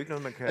 og det er jo ikke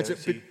noget, man kan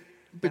sige.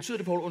 Betyder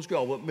det, Poul,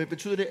 men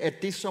betyder det,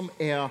 at det, som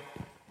er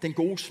den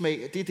gode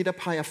smag, det er det, der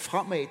peger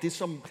fremad, det,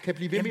 som kan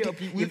blive ved med at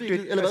blive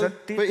udviklet, eller hvad?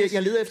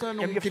 Jeg leder efter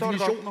nogle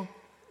definitioner.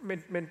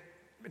 Men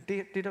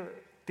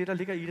det, der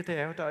ligger i det,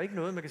 er jo, der er ikke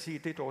noget, man kan sige,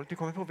 det er dårligt. Det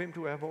kommer på, hvem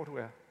du er, hvor du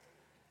er.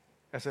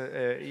 Altså,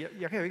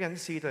 jeg kan jo ikke andet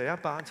sige, da jeg er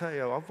barn, så er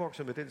jeg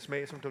opvokset med den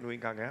smag, som der nu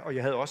engang er. Og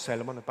jeg havde også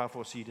salmerne, bare for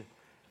at sige det,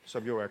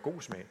 som jo er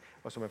god smag,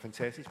 og som er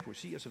fantastisk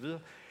poesi og så videre.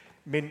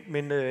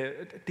 Men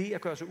det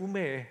at gøre sig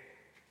umage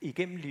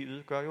igennem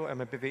livet, gør jo, at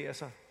man bevæger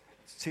sig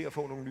til at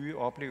få nogle nye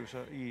oplevelser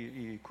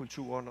i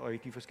kulturen og i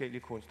de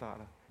forskellige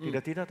kunstarter. Det er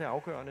det, der er det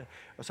afgørende.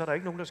 Og så er der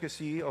ikke nogen, der skal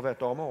sige og være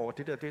dommer over,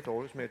 det er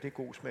dårlig smag, det er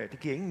god smag. Det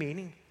giver ingen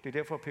mening. Det er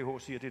derfor,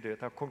 PH siger det der.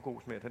 Der er kun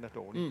god smag, den er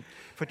dårlig.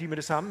 Fordi med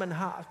det samme, man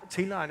har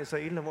tilegnet sig et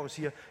eller andet, hvor man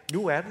siger,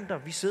 nu er den der,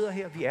 vi sidder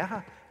her, vi er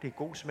her, det er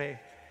god smag.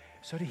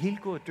 Så er det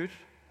helt gået dødt.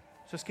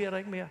 Så sker der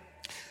ikke mere.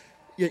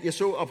 Jeg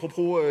så,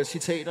 apropos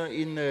citater,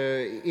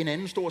 en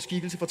anden stor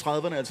skikkelse fra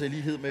 30'erne, altså i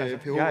lighed med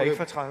PH. Jeg er ikke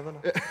fra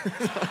 30'erne.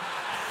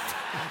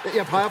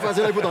 Jeg peger faktisk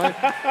heller ikke på dig.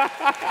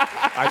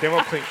 Nej, det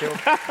var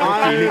billigt.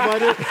 Var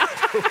det.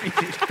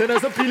 Den er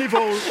så billig,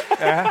 Poul.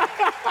 Ja.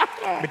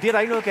 Men det er der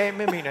ikke noget galt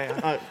med, mener jeg.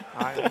 Nej.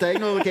 Der er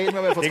ikke noget galt med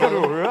at være fra 30'erne. Det kan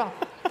du høre.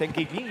 Den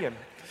gik lige hjem.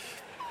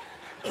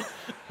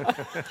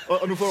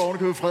 og nu får du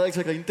ovenikøbet Frederik til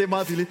at grine. Det er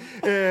meget billigt.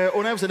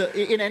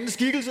 En anden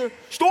skikkelse,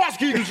 stor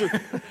skikkelse,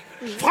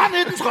 fra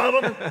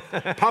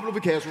 1930'erne. Pablo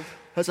Picasso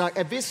har sagt,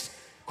 at hvis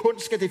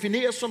kunst skal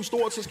defineres som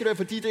stort, så skal det være,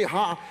 fordi det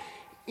har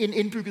en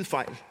indbygget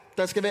fejl.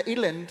 Der skal være et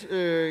eller andet,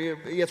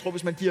 jeg tror,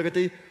 hvis man dirker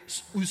det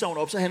udsagn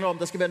op, så handler det om, at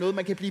der skal være noget,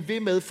 man kan blive ved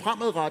med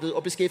fremadrettet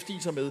og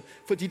beskæftige sig med.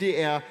 Fordi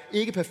det er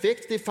ikke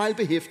perfekt, det er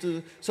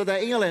fejlbehæftet. Så der er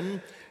en eller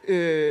anden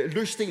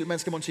løsdel, man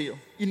skal montere.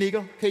 I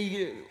nikker. Kan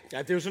I... Ja,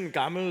 det er jo sådan en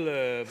gammel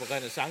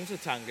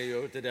renæssancetanke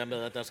jo, det der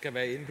med, at der skal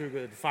være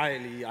indbygget et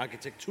fejl i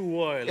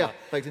arkitektur, eller,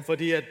 rigtigt.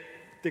 Fordi at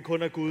det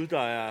kun er Gud,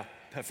 der er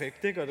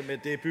perfekt, ikke? Og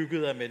det er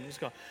bygget af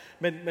mennesker.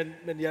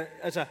 Men ja,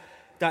 altså,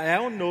 der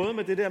er jo noget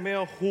med det der med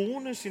at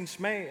hone sin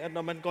smag, at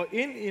når man går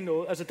ind i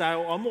noget, altså der er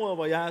jo områder,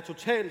 hvor jeg er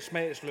totalt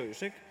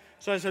smagsløs, ikke?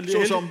 Så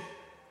altså som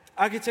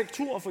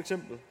arkitektur for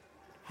eksempel,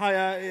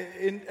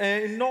 er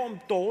enormt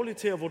dårlig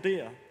til at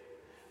vurdere.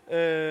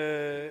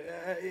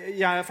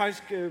 Jeg er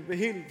faktisk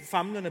helt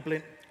famlende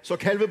blind. Så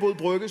Kalvebod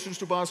Brygge, synes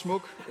du bare er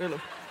smuk? Eller?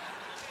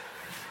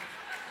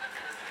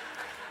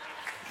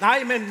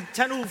 Nej, men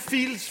tag nu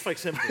Fields for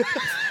eksempel.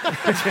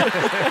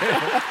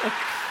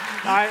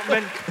 Nej,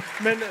 men...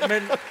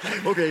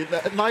 Okay,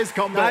 nice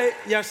comeback. Nej,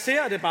 jeg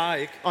ser det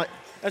bare ikke. Nej.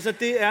 Altså,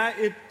 det er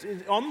et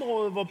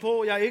område,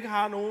 hvorpå jeg ikke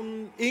har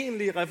nogen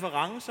egentlige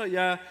referencer.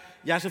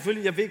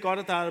 Jeg ved godt,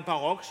 at der er et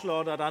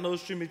barokslot, og der er noget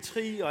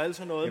symmetri og alt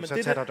sådan noget. Jamen, men så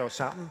det tager dig dog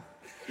sammen.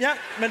 Ja,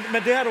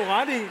 men det har du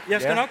ret i.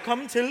 Jeg skal nok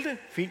komme til det.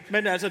 Fint.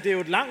 Men altså, det er jo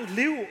et langt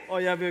liv,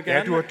 og jeg vil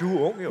gerne... Ja, du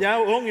er ung jo. Jeg er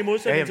jo ung i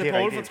modsætning til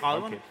Paul fra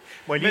 30'erne. Okay.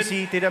 Må jeg lige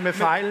sige, det der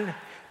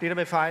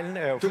med fejlen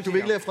er jo... Du vil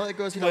ikke lade Frederik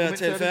gøre sin argument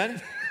færdig? færdig?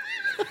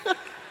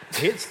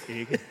 Helst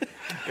ikke.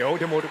 Jo,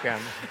 det må du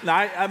gerne.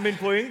 Nej, min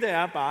pointe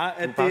er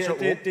bare,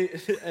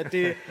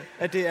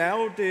 at det er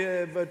jo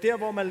der,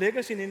 hvor man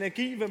lægger sin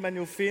energi, vil man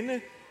jo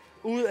finde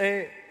ud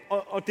af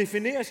at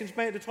definere sin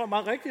smag. Det tror jeg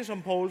meget rigtigt,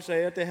 som Paul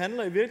sagde, at det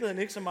handler i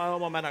virkeligheden ikke så meget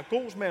om, om man har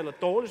god smag eller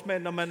dårlig smag.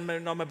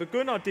 Når man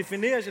begynder at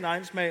definere sin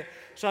egen smag,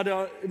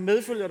 så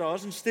medfølger der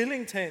også en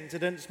stillingtagen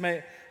til den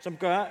smag, som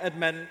gør, at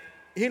man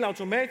helt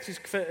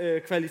automatisk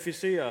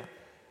kvalificerer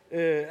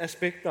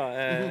aspekter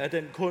af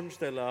den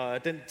kunst, eller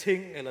den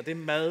ting, eller det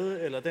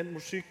mad, eller den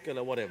musik,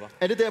 eller whatever.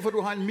 Er det derfor,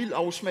 du har en mild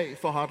afsmag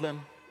for Heartland?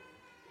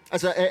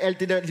 Altså alt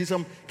det, der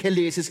ligesom kan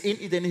læses ind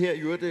i den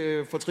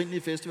her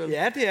fortrinlige festival?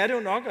 Ja, det er det jo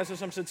nok. Altså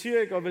som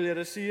satiriker vil jeg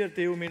da sige, at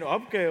det er jo min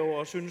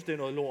opgave at synes, det er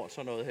noget lort,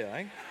 sådan noget her,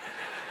 ikke?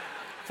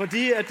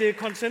 Fordi at det er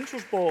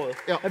konsensusbordet.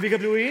 Ja. At vi kan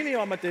blive enige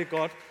om, at det er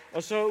godt.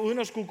 Og så uden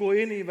at skulle gå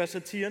ind i, hvad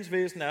satirens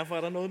væsen er, for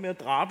er der noget mere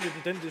drabeligt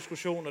i den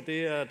diskussion, og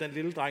det er den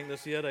lille dreng, der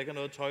siger, at der ikke er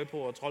noget tøj på,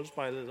 og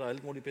troldspejlet og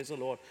alt muligt pisse og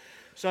lort,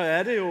 så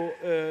er det jo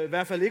i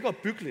hvert fald ikke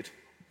opbyggeligt.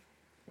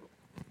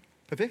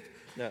 Perfekt.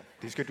 Ja.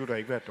 Det skal du da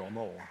ikke være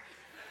dommer over.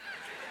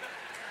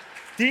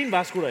 Din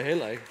var sgu da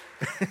heller ikke.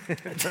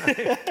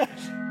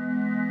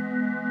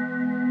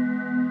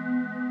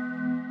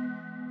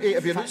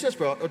 Jeg bliver nødt til at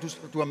spørge, og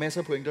du har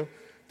masser af pointer,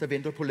 der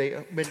venter på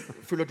lager, men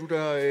føler du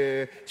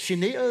dig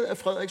generet af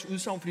Frederiks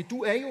udsagn? Fordi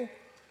du er jo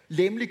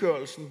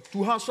lemliggørelsen.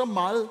 Du har så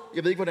meget,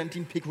 jeg ved ikke, hvordan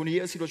din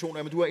pekuniære situation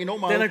er, men du har enormt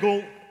meget... Den er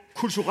god.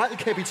 Kulturel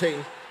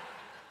kapital.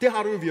 Det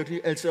har du jo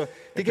virkelig. Altså,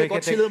 det kan jeg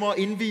godt tillade mig at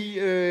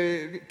indvige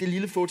den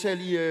lille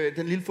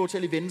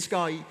fåtal i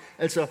venneskare i.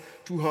 Altså,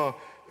 du har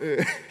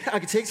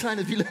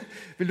arkitekttegnet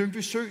ved Lyngby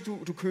Sø.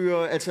 Du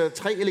kører altså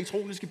 3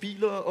 elektroniske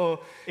biler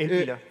og...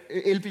 Elbiler.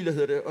 Elbiler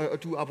hedder det.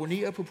 Og du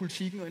abonnerer på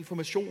Politikken og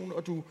Information,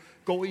 og du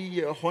går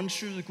i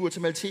håndsyede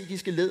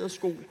guatemaltekiske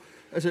lædersko.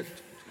 Altså,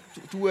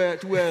 du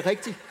er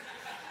rigtig...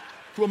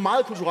 Du har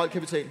meget kulturel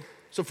kapital.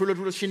 Så føler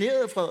du dig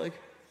generet af Frederik?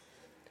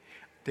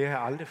 Det har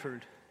jeg aldrig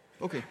følt.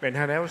 Okay. Men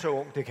han er jo så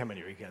ung, det kan man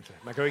jo ikke, altså.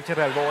 Man kan jo ikke tage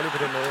det alvorligt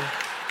på den måde.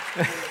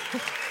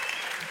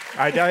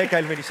 Nej, det er ikke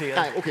galvaniseret.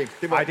 Nej, okay.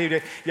 Nej, det er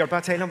det. Jeg vil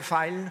bare tale om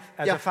fejlen.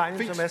 Altså fejlen,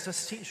 fint. som er så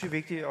sindssygt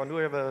vigtig, og nu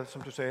har jeg været,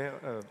 som du sagde,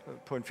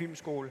 på en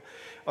filmskole.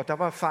 Og der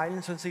var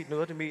fejlen sådan set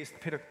noget af det mest,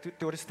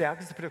 det var det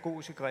stærkeste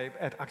pædagogiske greb,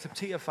 at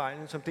acceptere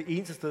fejlen som det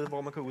eneste sted,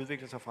 hvor man kan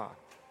udvikle sig fra.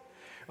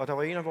 Og der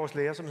var en af vores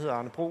lærere, som hed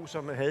Arne Bro,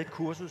 som havde et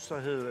kursus, der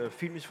hed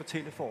Filmisk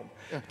fortælleform.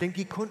 Ja. Den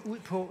gik kun ud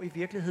på, i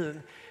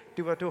virkeligheden,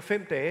 det var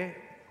 5 dage,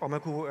 og man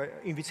kunne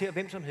invitere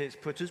hvem som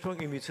helst. På et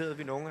tidspunkt inviterede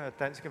vi nogle af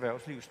dansk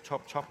erhvervslivs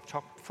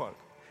top folk.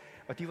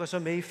 Og de var så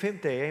med i 5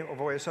 dage, og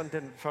hvor jeg sådan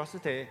den første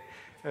dag,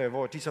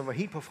 hvor de så var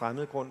helt på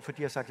fremmed grund, for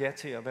de har sagt ja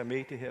til at være med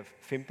i det her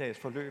 5-dages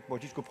forløb, hvor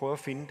de skulle prøve at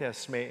finde deres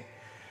smag.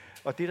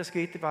 Og det, der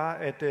skete, det var,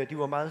 at de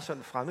var meget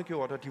sådan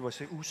fremmedgjorte, og de var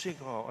så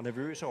usikre og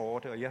nervøse over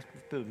det, og jeg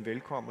bød dem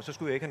velkommen, og så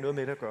skulle jeg ikke have noget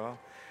med det at gøre.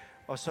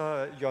 Og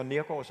så Jørgen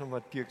Neergaard, som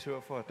var direktør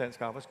for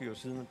Dansk Arbejdsgiver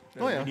siden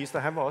minister,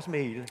 han var også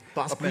med i det.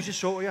 Og pludselig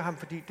så jeg ham,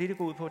 fordi det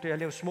går ud på, det er at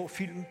lave små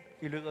film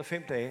i løbet af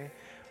 5 dage.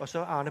 Og så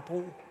Arne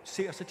Bro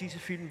ser så disse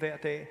film hver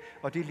dag,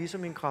 og det er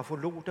ligesom en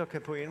grafolog, der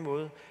kan på en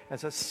måde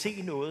altså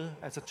se noget,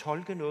 altså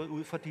tolke noget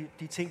ud fra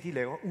de ting, de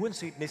laver,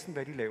 uanset næsten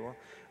hvad de laver.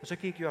 Og så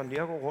gik Jørgen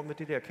Neergaard rundt med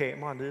det der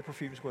kamera nede på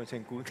filmskolen og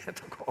tænkte, gud, kan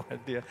der gå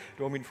alt der? Det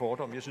var min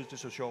fordom, jeg synes, det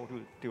så sjovt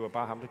ud. Det var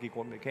bare ham, der gik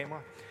rundt med kamera.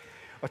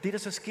 Og det, der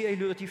så sker i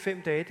løbet af de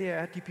 5 dage, det er,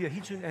 at de bliver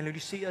hele tiden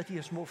analyseret, de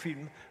her små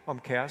film, om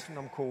kæresten,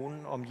 om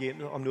konen, om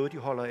hjemmet, om noget, de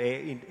holder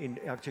af, en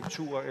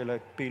arkitektur eller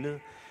et billede.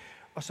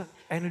 Og så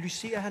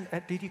analyserer han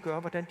alt det, de gør,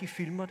 hvordan de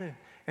filmer det.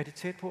 Er det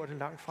tæt på, er det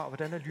langt fra?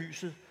 Hvordan er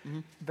lyset?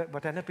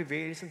 Hvordan er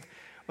bevægelsen?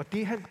 Og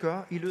det, han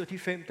gør i løbet af de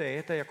 5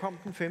 dage, da jeg kom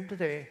den 5.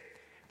 dag,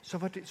 så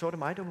var det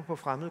mig, der var på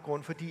fremmed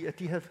grund, fordi at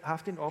de havde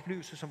haft en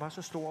oplevelse, som var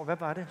så stor. Hvad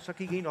var det? Så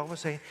gik en op og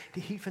sagde,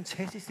 det er helt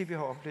fantastisk, det vi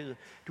har oplevet.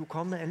 Du er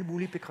kommet med alle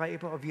mulige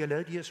begreber, og vi har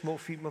lavet de her små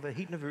film og været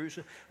helt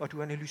nervøse, og du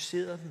har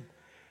analyseret dem.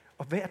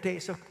 Og hver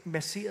dag så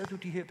masserede du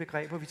de her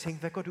begreber, og vi tænkte,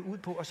 hvad går det ud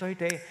på? Og så i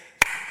dag,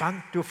 bang,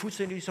 det var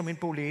fuldstændig som en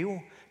bolero.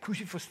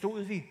 Pludselig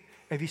forstod vi,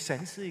 at vi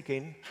sansede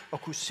igen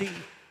og kunne se,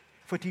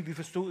 fordi vi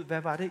forstod,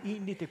 hvad var det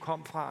egentlig, det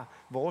kom fra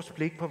vores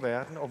blik på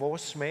verden og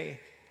vores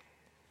smag.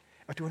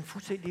 Og det var en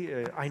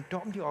fuldstændig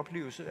ejendommelig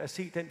oplevelse at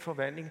se den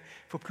forvandling,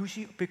 for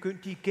pludselig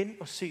begyndte de igen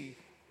at se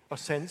og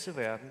sanse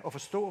verden og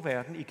forstå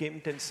verden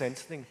igennem den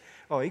sansning,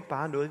 og ikke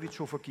bare noget, vi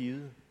tog for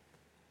givet.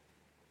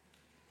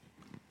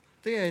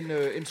 Det er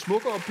en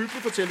smuk og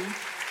byggelig fortælling,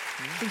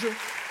 synes jeg.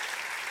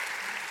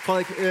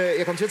 Frederik,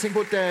 jeg kom til at tænke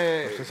på,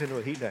 da... Og så til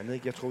noget helt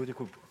andet. Jeg troede, det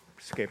kunne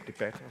skabe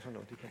debat og sådan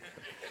noget.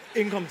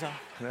 Ingen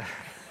kommentar.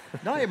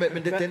 Nej,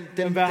 men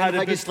den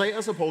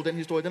registrerer sig, Poul, den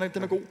historie.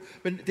 Den er god.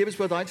 Men det, jeg vil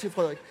spørge dig til,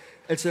 Frederik.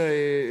 Altså,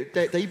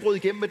 da I brød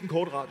igennem med den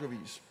korte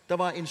radioavis, der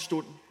var en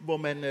stund, hvor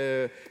man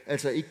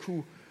ikke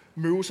kunne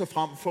møve sig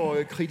frem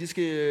for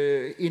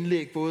kritiske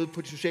indlæg, både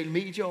på de sociale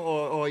medier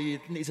og i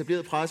den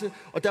etablerede presse.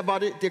 Og der var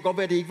det kan godt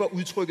være, at det ikke var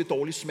udtrykket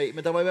dårlig smag,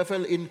 men der var i hvert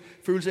fald en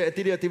følelse af,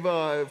 at det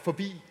var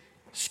forbi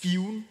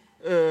skiven.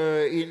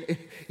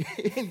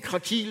 En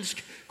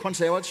krakilsk,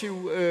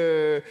 konservativ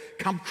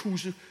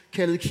kampkusse,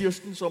 kaldet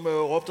Kirsten, som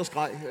råbte og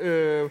skreg.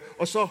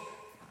 Og så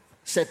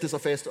satte det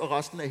sig fast, og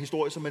resten af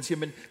historien, som man siger.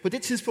 Men på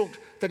det tidspunkt,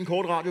 da den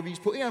korte radioavis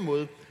på en eller anden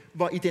måde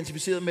var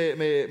identificeret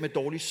med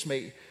dårlig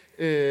smag,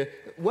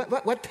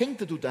 hvad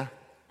tænkte du da?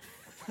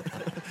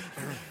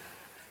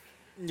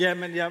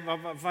 Jamen, jeg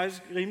var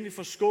faktisk rimelig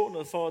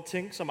forskånet for at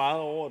tænke så meget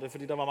over det,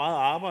 fordi der var meget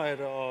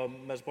arbejde, og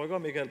Mads Brügger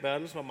og Michael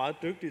Bertelsen var meget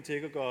dygtige til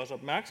at gøre os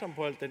opmærksom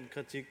på al den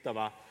kritik, der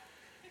var.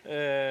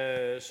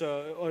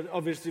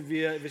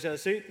 Hvis jeg havde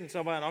set den,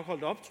 så var jeg nok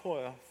holdt op,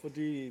 tror jeg,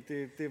 fordi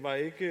det var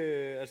ikke,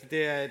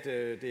 det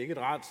er ikke et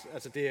rart,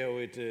 det er jo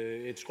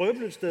et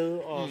skrøbeligt sted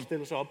at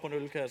stille sig op på en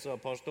ølkasse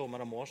og påstå, at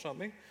man er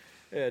morsom, ikke?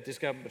 Det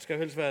skal jo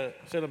helst være,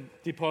 selvom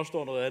de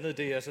påstår noget andet,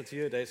 det er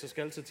satire i dag, så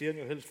skal satiren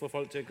jo helst få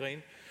folk til at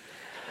grine.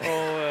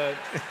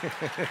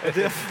 Og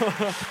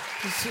derfor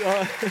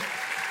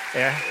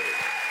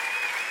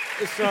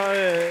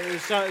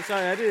så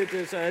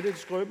er det et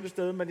skrøbeligt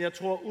sted, men jeg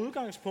tror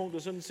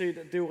udgangspunktet sådan set,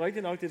 det er jo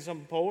rigtigt nok det,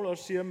 som Poul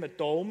også siger med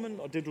dogmen,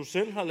 og det du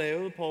selv har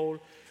lavet, Poul,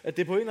 at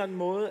det på en eller anden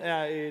måde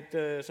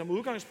er som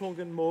udgangspunkt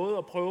en måde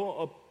at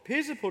prøve at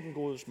pisse på den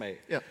gode smag.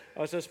 Ja.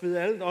 Og så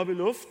smide alt op i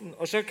luften,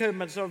 og så kan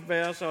man så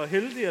være så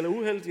heldig eller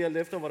uheldig, alt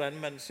efter hvordan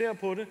man ser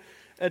på det,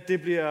 at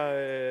det bliver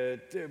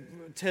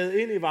taget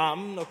ind i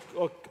varmen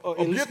og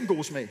bliver den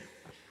gode smag.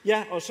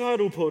 Ja, og så er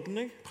du på den,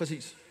 ikke?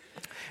 Præcis.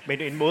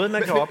 Men en måde,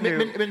 man kan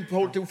opleve... Men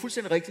Poul, det er jo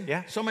fuldstændig rigtigt.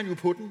 Ja. Så er man jo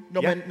på den,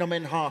 når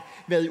man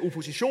har været i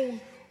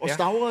opposition og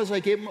stavret sig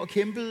igennem og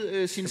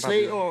kæmpet sin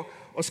slag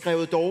og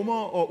skrevet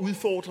dogmer og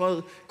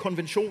udfordret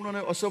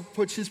konventionerne, og så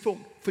på et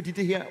tidspunkt, fordi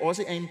det her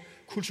også er en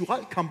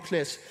kulturel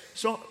kampplads,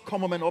 så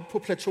kommer man op på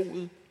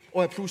plateauet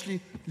og er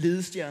pludselig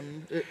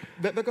ledestjernen.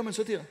 Hvad gør man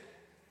så der?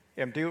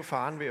 Jamen, det er jo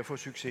faren ved at få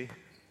succes.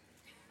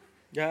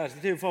 Ja,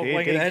 det er jo for at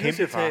bringe et andet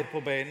citat på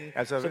banen,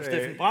 som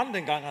Steffen Brandt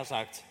engang har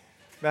sagt.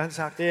 Hvad har han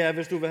sagt? Det er, at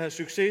hvis du vil have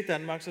succes i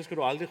Danmark, så skal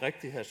du aldrig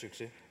rigtig have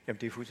succes.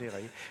 Jamen, det er fuldstændig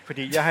rigtigt.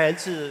 Fordi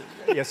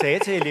jeg sagde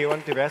til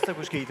eleverne, det værste, der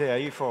kunne ske, det er,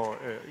 at I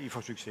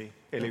får succes,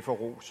 eller I får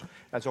ros.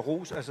 Altså,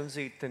 ros er sådan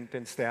set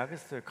den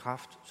stærkeste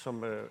kraft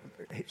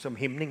som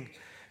hæmning.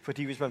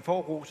 Fordi hvis man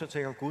får ros, så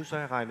tænker Gud, så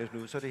har jeg regnet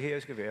ud, så er det her,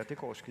 jeg skal være. Det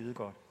går skide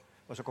godt.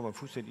 Og så går man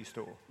fuldstændig i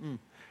stå.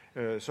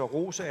 Så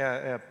ros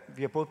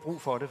vi har både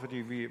brug for det,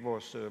 fordi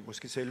vores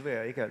måske selvværd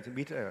er ikke altid.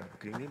 Mit er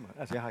glimrende.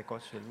 Altså, jeg har et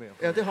godt selvværd.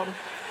 Ja, det har du.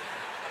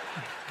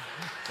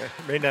 Ja,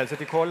 men altså,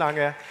 det korte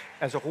lange er,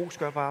 altså ros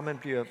gør bare, at man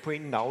bliver på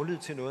en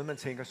navlet til noget, man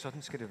tænker,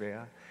 sådan skal det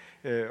være.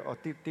 Og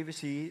det vil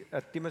sige,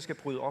 at det, man skal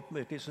bryde op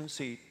med, det er sådan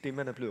set det,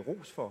 man er blevet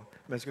ros for.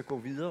 Man skal gå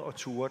videre og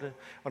ture det.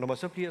 Og når man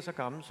så bliver så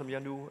gammel, som jeg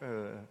nu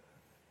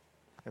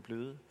er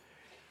blevet,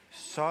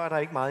 så er der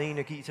ikke meget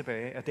energi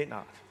tilbage af den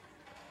art.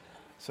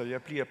 Så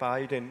jeg bliver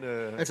bare i den...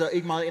 Altså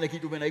ikke meget energi,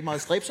 du mener ikke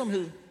meget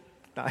stræbsomhed?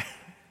 Nej,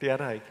 det er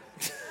der ikke.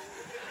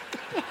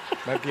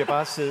 Man bliver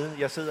bare siddende.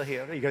 Jeg sidder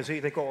her. I kan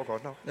se, det går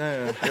godt nok.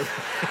 Ja.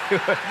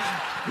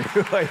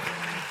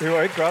 Det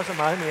var ikke gøre så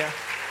meget mere.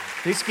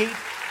 Det er sket.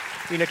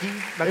 Energi.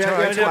 Man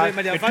tør ikke så meget.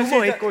 Men du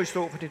må ikke gå i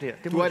stå på det der.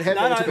 Du har et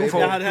halvt år tilbage.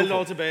 Jeg har et halvt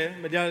år tilbage.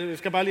 Men jeg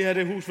skal bare lige have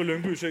det hus for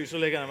Lyngby Sø, så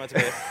lægger jeg mig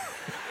tilbage.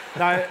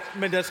 Nej,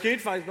 men der skete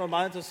faktisk noget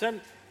meget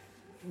interessant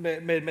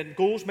med den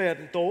gode smag og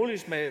den dårlige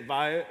smag,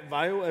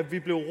 var jo, at vi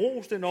blev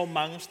rost enormt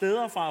mange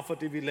steder fra for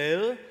det, vi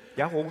lavede.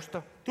 Jeg roste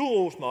dig. Du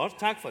roste mig også.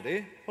 Tak for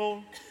det,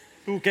 Poul.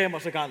 Du gav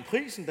mig sågar en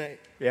pris en dag.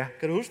 Ja.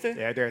 Kan du huske det?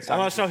 Ja, det er det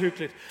var så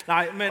hyggeligt.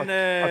 Nej, men... Og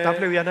der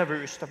blev jeg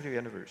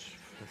nervøs.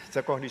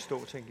 Så går han i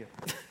stå, tænker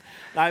jeg.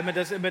 Nej,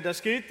 men der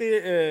skete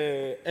det,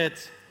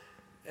 at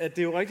det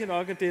er jo rigtigt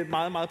nok, at det er et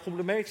meget, meget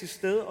problematisk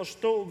sted at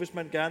stå, hvis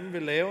man gerne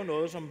vil lave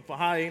noget, som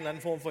har en eller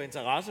anden form for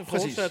interesse.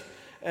 Præcis. Fortsat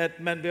at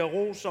man bliver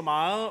rost så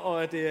meget,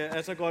 og at det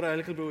er så godt, at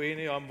alle kan blive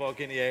enige om, hvor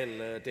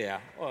genial det er.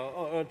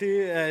 Og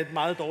det er et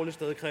meget dårligt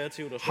sted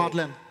kreativt at stå.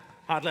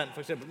 Heartland for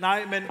eksempel.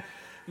 Nej,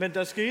 men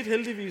der skete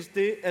heldigvis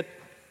det,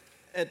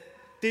 at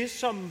det,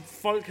 som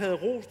folk havde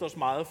rost os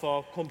meget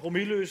for,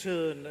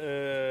 kompromisløsheden,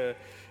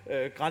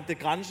 det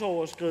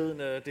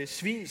grænseoverskridende, det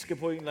svinske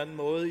på en eller anden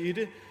måde i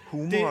det.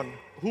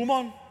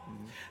 Humoren.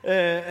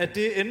 At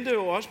det endte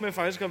jo også med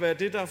faktisk at være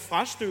det, der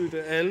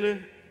frastødte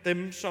alle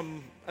dem,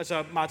 som...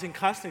 Altså Martin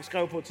Krasnik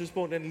skrev på et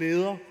tidspunkt en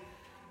leder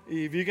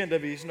i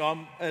Weekendavisen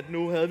om, at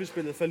nu havde vi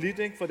spillet fallit,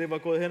 ikke? For det var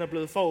gået hen og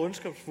blevet for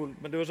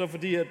ondskabsfuldt. Men det var så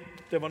fordi, at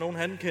det var nogen,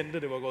 han kendte,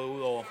 det var gået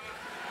ud over.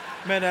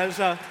 Men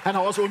altså... Han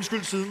har også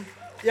undskyldt siden.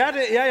 Ja,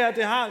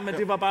 det har, men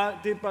det var bare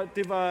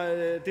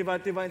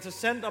det var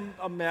interessant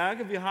at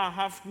mærke. Vi har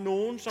haft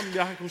nogen, som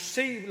jeg har kunne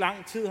se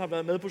lang tid har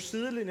været med på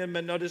sidelinjen,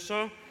 men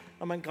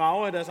når man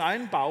graver i deres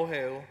egen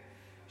baghave,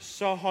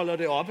 så holder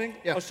det op, ikke?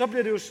 Ja. Og så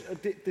bliver det jo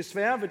det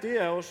svære ved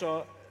det er jo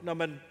så, når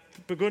man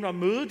begynder at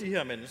møde de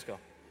her mennesker,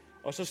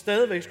 og så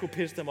stadigvæk skulle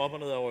pisse dem op og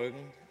ned af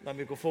ryggen, når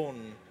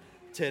mikrofonen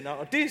tænder.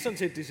 Og det er sådan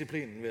set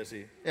disciplinen, vil jeg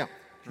sige. Ja,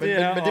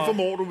 men det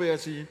formår du, vil jeg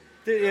sige.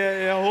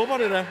 Jeg håber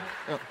det da.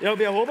 Ja.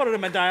 Jeg håber det da,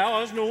 men der er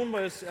også nogen, hvor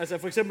altså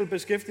for eksempel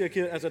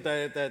beskæftiger, altså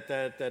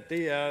da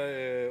det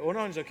er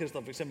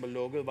underholdningsorkester for eksempel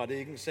lukket, var det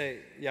ikke en sag,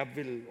 jeg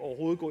ville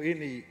overhovedet gå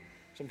ind i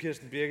som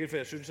Kirsten Birgit, for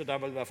jeg synes, at der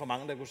ville være for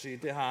mange, der kunne sige,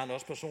 det har han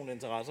også personlige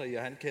interesser i,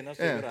 og han kender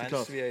sikkert, og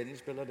hans svigerinde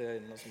spiller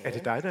derinde. Og sådan noget. Er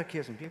det dig, der er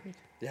Kirsten Birgit?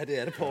 Ja, det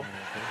er det, Poul.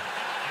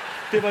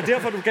 Det var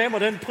derfor, du gav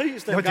mig den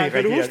pris dengang.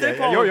 Kan du huske det,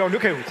 Poul? Jo, nu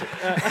kan jeg huske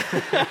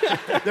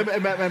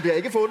det. Man bliver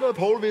ikke forundret,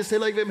 Poul vidste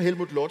heller ikke, hvem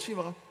Helmut Lotti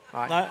var.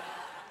 Nej.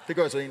 Det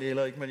gør jeg så egentlig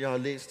heller ikke, men jeg har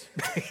læst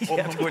om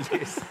ham. Du har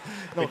læst.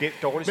 Men det er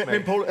dårligt smag.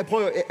 Men Poul,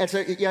 prøv,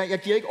 altså, jeg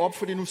giver ikke op,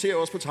 fordi nu ser jeg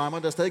også på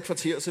timeren, der er stadig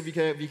kvarter, så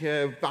vi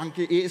kan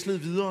banke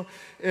æslet videre.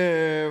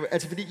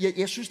 Altså, fordi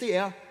jeg synes, det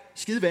er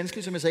skide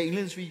vanskeligt, som jeg sagde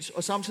indledningsvis,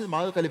 og samtidig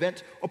meget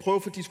relevant at prøve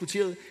at få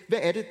diskuteret, hvad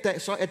er det, der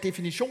så er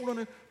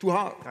definitionerne, du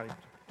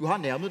har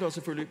nærmet dig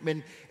selvfølgelig,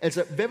 men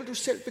altså, hvad vil du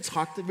selv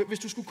betragte, hvis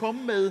du skulle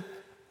komme med,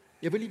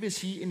 jeg vil lige vil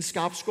sige, en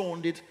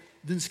skarpskåren lidt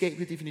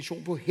videnskabelig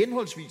definition på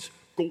henholdsvis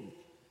god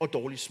og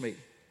dårlig smag?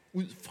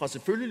 Ud fra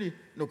selvfølgelig,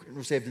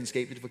 nu sagde jeg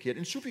videnskabeligt forkert,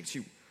 en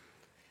subjektiv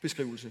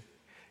beskrivelse.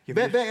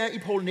 Hvad er i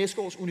Poul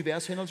Nesgaards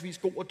univers henholdsvis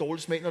god og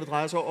dårlig smag, når det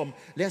drejer sig om,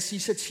 lad os sige,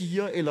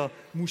 satire eller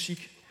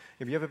musik?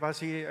 Jamen, jeg vil bare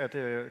sige, at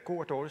god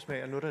og dårlig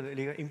smag er noget, der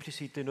ligger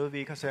implicit. Det er noget, vi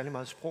ikke har særlig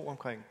meget sprog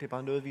omkring. Det er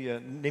bare noget, vi er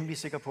nemlig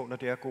sikre på, når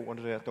det er god og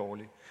når det er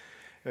dårligt.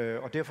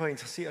 Og derfor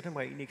interesserer det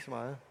mig egentlig ikke så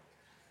meget.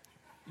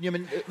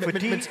 Jamen,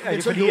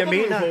 fordi jeg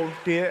mener,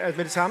 det er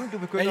med det samme, du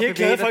begynder at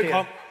bevæge dig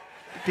der.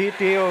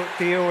 Det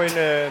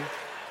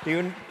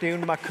er jo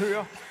en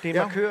markør. Det er en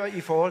markør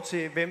i forhold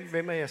til,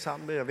 hvem er jeg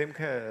sammen med, og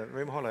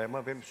hvem holder af mig,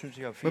 og hvem synes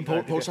jeg er fint.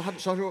 Men Poul, så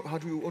har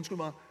du jo, undskyld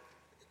mig,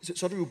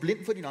 så er du jo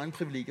blind for dine egne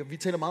privilegier. Vi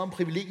taler meget om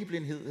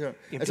privilegieblindhed her.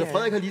 Jamen, altså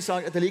Frederik har lige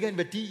sagt, at der ligger en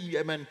værdi i,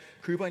 at man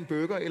køber en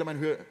burger, eller man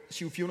hører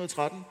Siv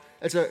 413.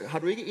 Altså har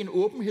du ikke en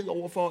åbenhed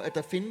over for, at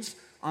der findes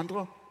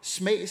andre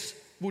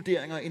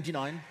smagsvurderinger end din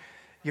egen?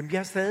 Jamen jeg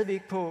er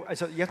stadigvæk på,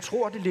 altså jeg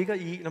tror det ligger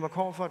i, når man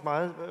kommer fra et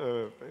meget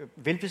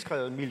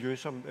velbeskrevet miljø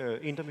som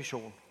Indre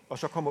Mission, og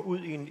så kommer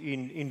ud i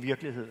en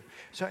virkelighed,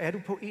 så er du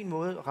på en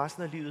måde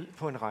resten af livet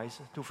på en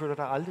rejse. Du føler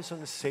dig aldrig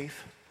sådan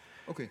safe.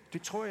 Okay.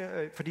 Det tror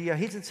jeg, fordi jeg har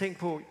hele tiden tænkt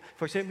på,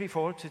 for eksempel i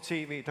forhold til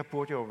tv, der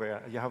burde jeg jo være,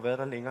 jeg har været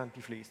der længere end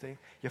de fleste, ikke?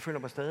 Jeg føler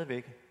mig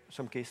stadigvæk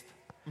som gæst.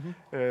 Mm-hmm.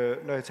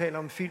 Når jeg taler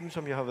om film,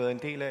 som jeg har været en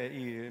del af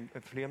i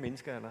flere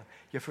menneskealder,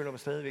 jeg føler mig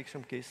stadigvæk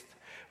som gæst.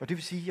 Og det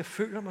vil sige, at jeg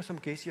føler mig som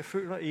gæst. Jeg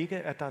føler ikke,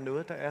 at der er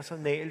noget, der er så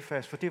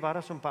nagelfast, for det var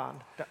der som barn.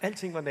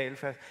 Alting var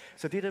nagelfast.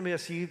 Så det der med at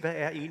sige, hvad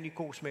er egentlig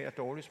god smag og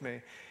dårlig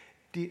smag,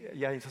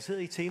 jeg er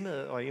interesseret i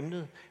temaet og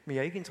emnet, men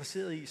jeg er ikke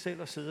interesseret i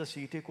selv at sidde og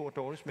sige, det er god og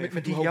dårlig smag.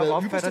 Men du har jo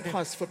været ypperste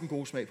præst for den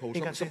gode smag, Poul.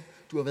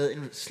 Du har været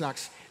en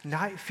slags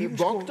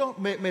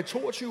vogter med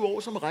 22 år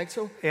som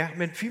rektor. Ja,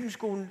 men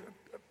filmskolen,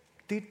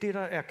 det der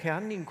er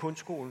kernen i en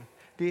kunstskole,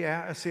 det er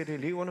at sætte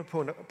eleverne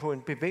på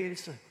en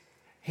bevægelse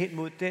hen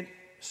mod den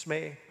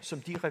smag,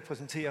 som de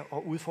repræsenterer,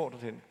 og udfordre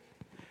den.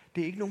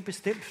 Det er ikke nogen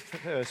bestemt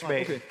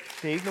smag. Okay.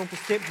 Det er ikke nogen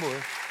bestemt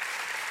måde.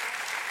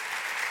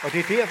 Og det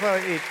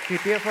er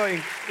derfor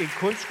en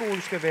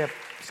kunstskole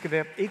skal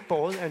være ikke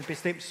båret af en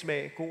bestemt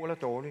smag, god eller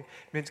dårlig,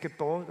 men skal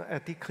båret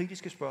af det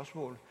kritiske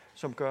spørgsmål,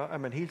 som gør,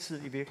 at man hele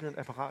tiden i virkeligheden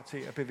er parat til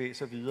at bevæge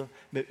sig videre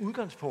med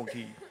udgangspunkt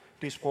i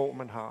det sprog,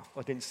 man har,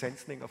 og den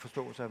sansning og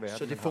forståelse af verden.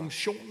 Så det er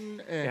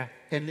funktionen af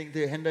handling.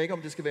 Det handler ikke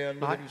om, det skal være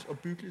noget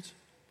opbyggeligt.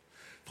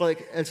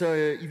 Frederik, altså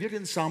i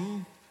virkeligheden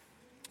samme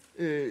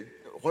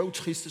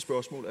røvtriste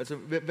spørgsmål. Altså,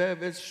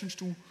 hvad synes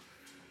du?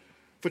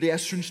 For det er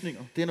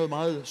synsninger. Det er noget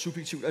meget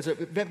subjektivt. Altså,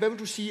 hvad vil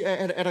du sige?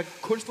 Er der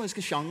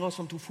kunstneriske genrer,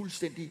 som du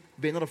fuldstændig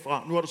vender dig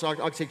fra? Nu har du sagt,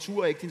 at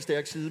arkitektur er ikke din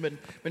stærke side,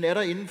 men er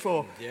der inden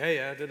for...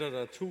 Ja, det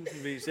der er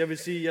tusindvis. Jeg vil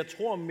sige, jeg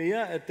tror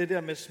mere, at det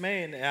der med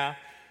smagen er,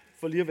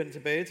 for lige at vende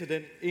tilbage til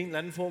den, en eller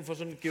anden form for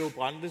sådan Georg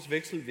Brandes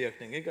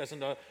vekselvirkning. Ikke?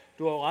 Altså,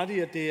 du har jo ret i,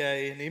 at det er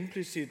en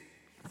implicit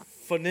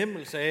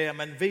fornemmelse af, at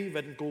man ved,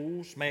 hvad den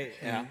gode smag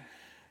er.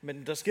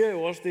 Men der sker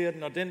jo også det, at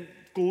når den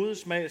gode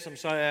smag, som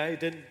så er i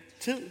den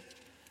tid,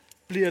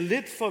 bliver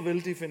lidt for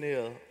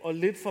veldefineret, og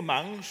lidt for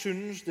mange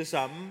synes det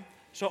samme,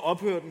 så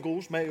ophører den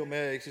gode smag jo med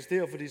at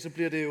eksistere, fordi så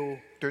bliver det jo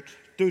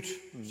dødt.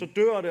 Så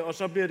dør det, og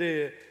så bliver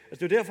det...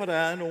 Altså det er jo derfor, der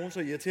er nogen så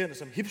irriterende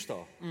som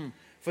hipster.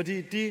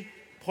 Fordi de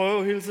prøver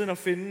jo hele tiden at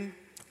finde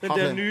den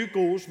der nye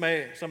gode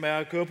smag, som er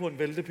at køre på en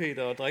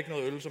væltepeter og drikke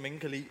noget øl, som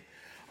ingen kan lide.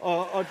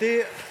 Og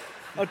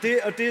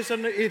det er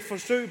sådan et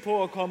forsøg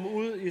på at komme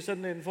ud i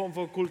sådan en form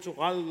for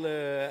kulturel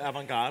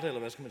avantgarde, eller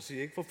hvad skal man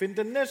sige, ikke? For at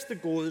finde den næste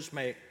gode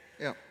smag,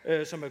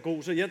 som er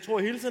god. Så jeg tror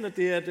hele tiden, at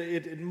det er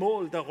et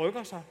mål, der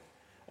rykker sig.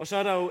 Og så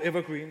er der jo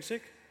evergreens,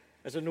 ikke?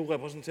 Altså nu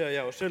repræsenterer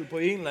jeg jo selv på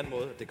en eller anden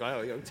måde, det gør jeg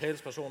jo ikke, en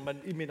talsperson,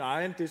 men i min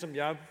egen, det som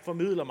jeg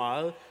formidler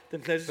meget,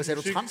 den klassiske Hvad sagde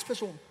musik. du,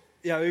 transperson?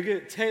 Jeg er jo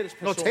ikke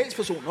talsperson. Nå,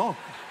 talsperson, nå.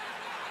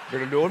 Vil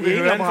du låne I en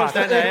eller anden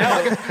forstand er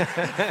jeg jo...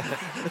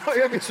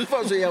 Jeg synes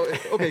faktisk, at jeg...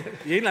 Okay.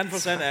 I en eller anden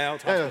forstand er jeg jo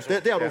transperson. Ja,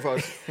 det er du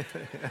faktisk.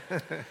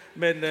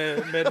 Men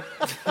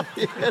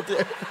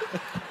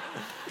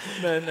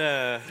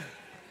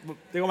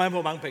det kommer an på,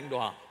 hvor mange penge du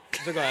har.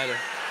 Så gør jeg det.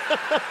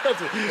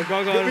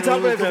 Vi tager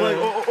det bagefter,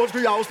 Frederik.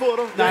 Undskyld, jeg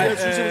afspurgte dig. Nej, jeg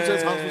synes, at du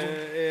tager transperson.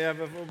 Ja,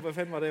 hvad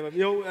fanden var det?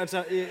 Jo,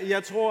 altså,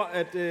 jeg tror,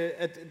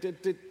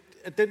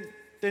 at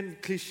den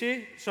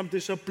kliché, som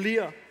det så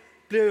bliver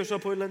jo så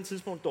på et eller andet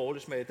tidspunkt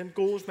dårlig smag. Den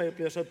gode smag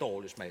bliver så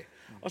dårlig smag.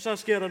 Og så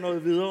sker der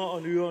noget videre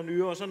og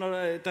nyere, og så når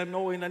der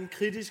når en eller anden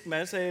kritisk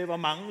masse af, hvor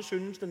mange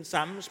synes, den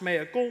samme smag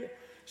er god,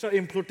 så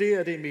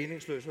imploderer det i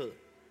meningsløshed.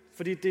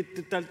 Fordi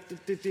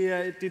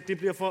det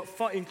bliver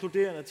for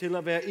inkluderende til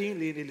at være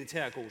egentlig en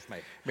elitær god smag.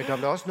 Men der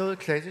er også noget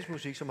klassisk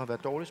musik, som har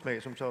været dårlig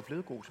smag, som så er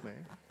blevet god smag,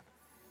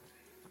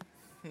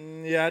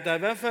 ikke? Ja, der er i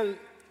hvert fald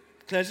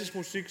klassisk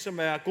musik, som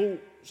er god,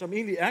 som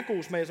egentlig er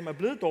god smag, som er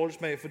blevet dårlig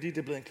smag, fordi det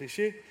er blevet en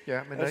kliché.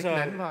 Ja, men der er ikke en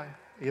anden vej.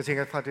 Jeg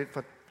tænker,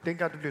 fra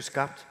dengang det blev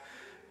skabt,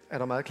 er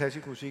der meget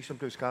klassisk musik, som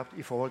blev skabt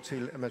i forhold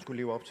til, at man skulle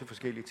leve op til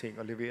forskellige ting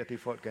og levere det,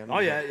 folk gerne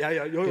vil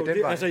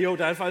have. Jo,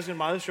 der er faktisk en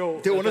meget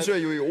sjov... Det undersøger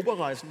jo i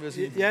operarejsen, vil jeg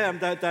sige. Ja,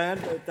 men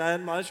der er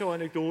en meget sjov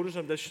anekdote,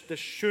 som da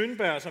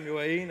Schönberg, som jo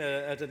er en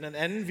af den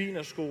anden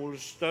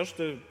Wienerskoles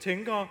største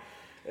tænkere,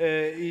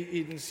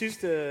 i den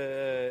sidste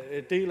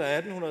del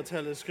af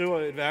 1800-tallet skriver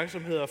et værk,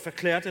 som hedder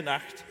Verklärte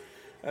Nacht.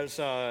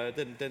 Altså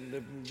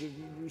den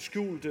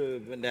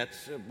skjulte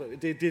nat.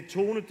 Det er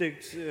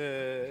tonedigt.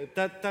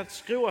 Der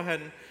skriver han,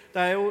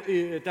 der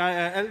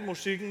er al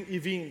musikken i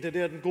Wien. Det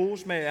der den gode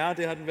smag er,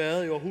 det har den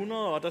været i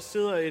århundreder, og der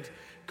sidder et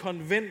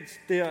konvent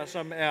der,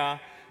 som er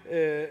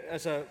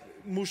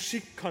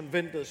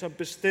musikkonventet, som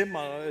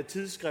bestemmer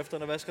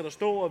tidsskrifterne, hvad skal der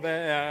stå, og hvad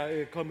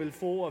er comme il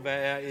faut, og hvad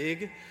er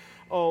ikke.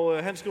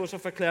 Og han skriver så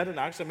Verklärte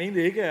Nacht, som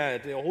egentlig ikke er,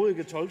 det er overhovedet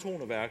ikke et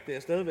 12-toneværk, det er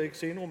stadigvæk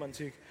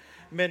senromantik.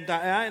 Men der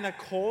er en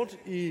akkord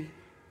i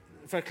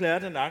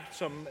Verklärte Nacht,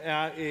 som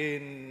er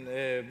en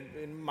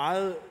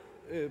meget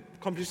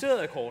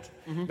kompliceret akkord,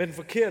 med den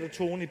forkerte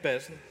tone i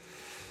bassen.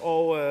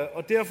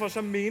 Og derfor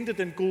så mente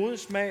den gode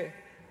smag,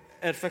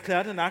 at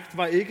Verklärte Nacht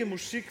var ikke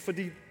musik,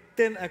 fordi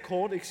den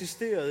akkord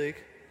eksisterede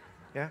ikke.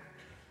 Ja.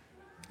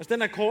 Altså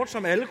den akkord,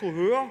 som alle kunne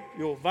høre,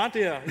 jo var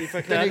der i Verklärte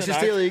Nacht. Den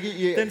eksisterede ikke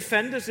i... Den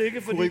fandtes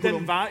ikke, fordi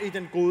den var i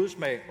den gode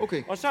smag.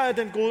 Okay. Og så er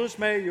den gode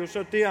smag jo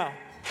så der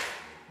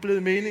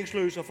blevet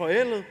meningsløs og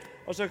forældet,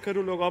 og så kan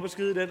du lukke op og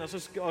skide den,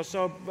 og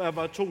så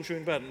var 2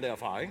 Schönberg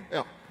derfra, ikke?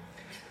 Ja.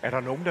 Er der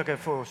nogen, der kan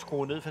få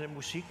skruet ned for den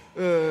musik?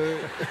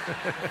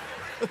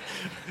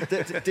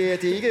 Det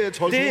er ikke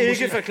 12 Det er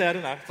ikke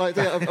Verklärte Nacht. Nej, det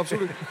er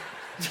absolut ikke.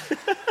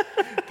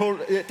 Poul,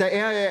 der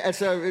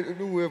er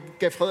nu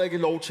gav Frederik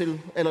lov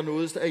til, eller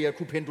noget, at jeg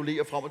kunne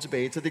pendulere frem og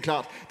tilbage. Så det er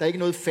klart, der er ikke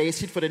noget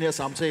facit for den her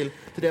samtale.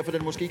 Det er derfor,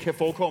 den måske kan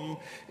forekomme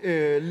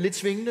lidt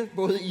svingende,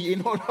 både i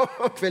indhold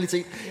og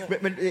kvalitet. Ja.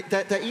 Men der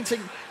er en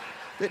ting,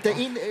 der er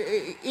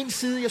en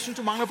side, jeg synes,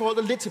 du mangler forhold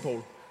dig lidt til,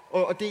 Poul.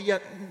 Og det, jeg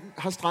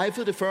har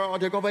strejfet det før, og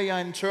det kan godt være, at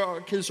jeg er en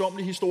tør,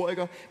 kedsomlig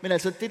historiker, men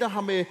altså det, der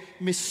har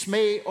med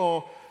smag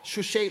og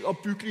social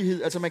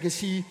opbyggelighed, altså man kan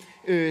sige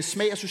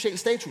smag og social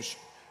status,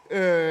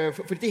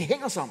 for det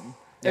hænger sammen.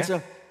 Ja. Altså,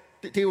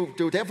 det er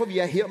jo derfor, vi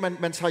er her.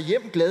 Man tager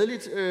hjem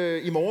gladeligt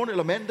i morgen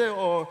eller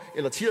mandag,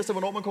 eller tirsdag,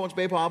 hvornår man kommer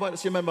tilbage på arbejde, og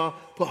siger, man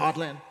var på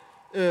Heartland.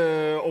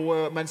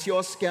 Og man siger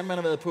også gerne, man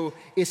har været på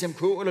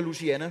SMK eller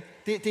Luciana.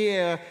 Det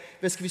er,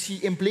 hvad skal vi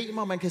sige,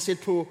 emblemer, man kan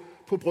sætte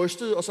på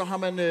brystet, og så har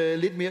man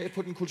lidt mere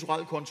på den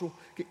kulturelle konto.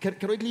 Kan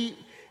du ikke lige...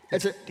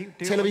 Altså,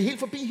 taler vi helt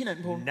forbi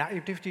hinanden på?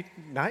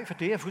 Nej, for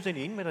det er jeg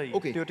fuldstændig enig med dig i.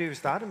 Okay. Det var det, vi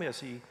startede med at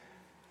sige.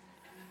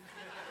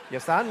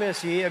 Jeg startede med at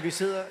sige, at vi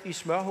sidder i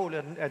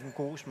smørhullet af den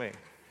gode smag.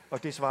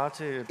 Og det svarer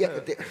til...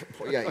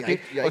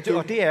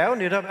 Og det er jo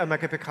netop, at man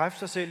kan bekræfte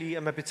sig selv i,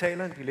 at man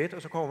betaler en billet,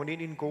 og så kommer man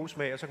ind i den gode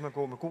smag, og så kan man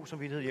gå med god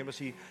samvittighed hjem og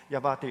sige,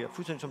 jeg var der,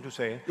 fuldstændig som du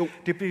sagde. Jo.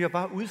 Det bliver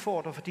bare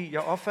udfordret, fordi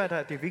jeg opfatter,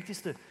 at det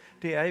vigtigste,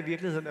 det er i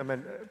virkeligheden, at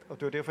man, og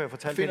det var derfor, jeg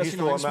fortalte Finder den sin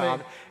historie egen med smag.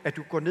 Arne, at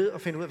du går ned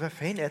og finder ud af, hvad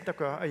fanden er det, der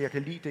gør, at jeg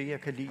kan lide det,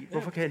 jeg kan lide?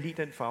 Hvorfor kan jeg lide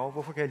den farve?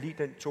 Hvorfor kan jeg lide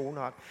den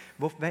toneart?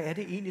 Hvad er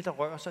det egentlig, der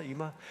rører sig i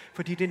mig?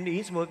 Fordi det er den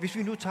eneste måde. Hvis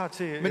vi nu tager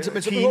til Men så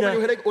Kina... behøver man jo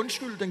heller ikke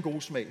undskylde den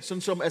gode smag.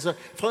 Sådan som, altså,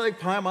 Frederik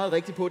peger meget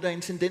rigtigt på, at der er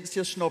en tendens til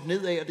at snoppe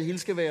ned af, at det hele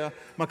skal være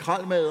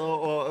makrelmad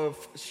og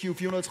Giro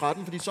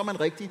 413, fordi så er man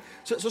rigtig.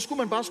 Så skulle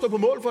man bare stå på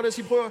mål for det og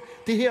sige, prøv at,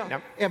 det her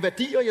er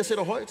værdier, jeg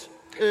sætter højt.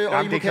 Og I må det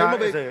er kalde klart,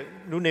 mig væk. altså,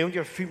 nu nævnte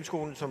jeg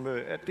filmskolen, som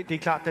det er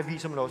klart, der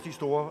viser man også de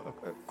store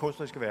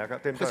kunstneriske værker,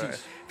 dem, der er,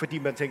 fordi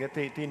man tænker, at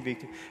det er en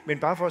vigtig. Men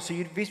bare for at sige,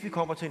 at hvis vi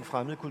kommer til en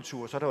fremmed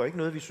kultur, så er der jo ikke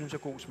noget, vi synes er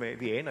god smag.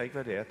 Vi aner ikke,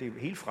 hvad det er. Det er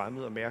helt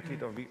fremmed og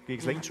mærkeligt, og vi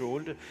kan slet ikke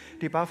tåle det.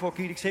 Det er bare for at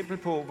give et eksempel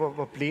på,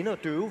 hvor blinde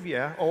og døve vi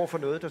er over for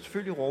noget, der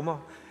selvfølgelig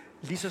rummer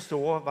lige så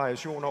store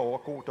variationer over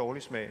god og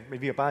dårlig smag.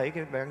 Men vi har bare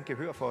ikke hverken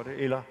gehør for det,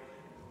 eller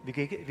vi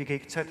kan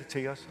ikke tage det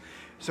til os.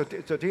 Så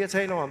det, jeg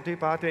taler om, det er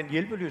bare den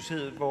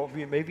hjælpeløshed, hvor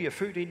vi er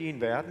født ind i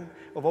en verden,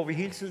 og hvor vi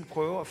hele tiden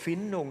prøver at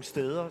finde nogle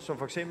steder, som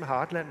for eksempel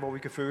Heartland, hvor vi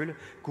kan føle,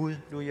 Gud,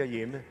 nu er jeg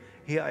hjemme.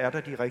 Her er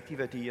der de rigtige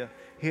værdier.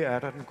 Her er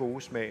der den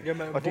gode smag.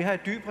 Jamen, og det har jeg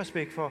dyb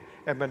respekt for,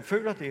 at man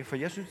føler det. For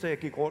jeg synes, da jeg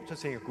gik rundt, så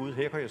tænkte jeg, Gud,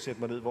 her kan jeg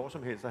sætte mig ned hvor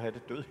som helst og have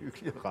det død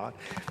hyggeligt og rart.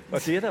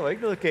 Og det er der jo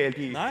ikke noget galt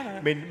i.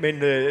 Nej.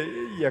 Men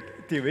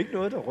det er jo ikke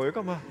noget, der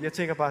rykker mig. Jeg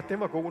tænker bare, den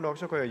var god nok,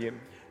 så går jeg hjem.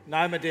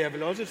 Nej, men det er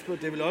vel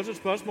også et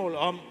spørgsmål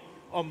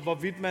om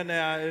hvorvidt man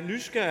er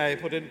nysgerrig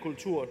på den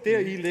kultur.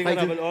 Deri ligger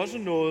der vel også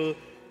noget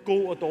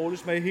god og dårlig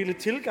smag. Hele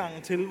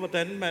tilgangen til,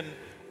 hvordan man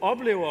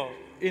oplever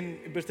en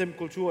bestemt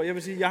kultur. Jeg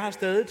vil sige, jeg har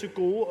stadig til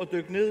gode at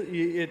dykke ned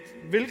i et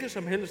hvilket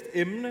som helst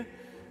emne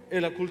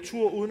eller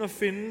kultur, uden at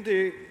finde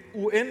det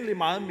uendelig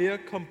meget mere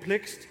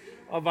komplekst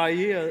og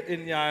varieret,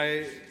 end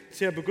jeg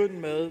til at begynde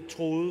med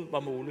troede var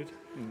muligt.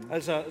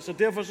 Altså, så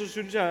derfor så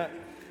synes jeg,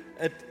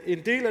 at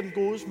en del af den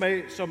gode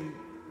smag, som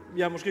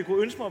jeg måske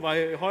kunne ønske mig, var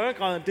i højere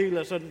grad en del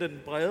af sådan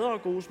den bredere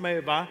gode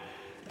smag, var,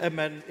 at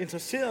man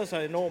interesserede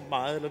sig enormt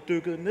meget, eller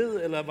dykkede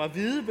ned, eller var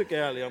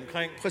videbegærlig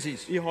omkring.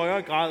 Præcis. I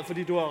højere grad,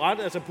 fordi du har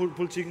ret, altså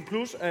Politikken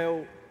Plus er jo,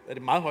 er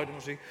det meget højt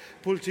musik,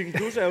 Politikken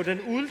Plus er jo den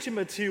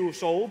ultimative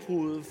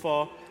sovepude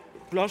for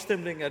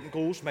blåstemning af den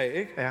gode smag,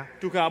 ikke? Ja.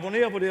 Du kan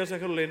abonnere på det, og så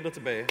kan du læne dig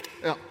tilbage.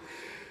 Ja.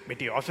 Men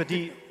det er også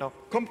fordi...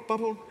 Kom, bare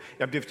på.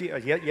 Jamen, det er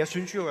fordi, jeg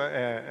synes jo,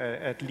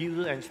 at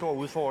livet er en stor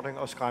udfordring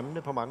og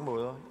skræmmende på mange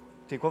måder.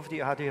 Det er kun fordi,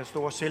 jeg har det her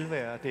store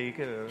selvværd, at det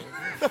ikke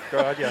gør,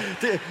 at jeg...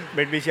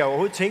 Men hvis jeg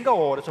overhovedet tænker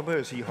over det, så må jeg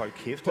jo sige, hold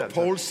kæft.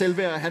 Altså. Pauls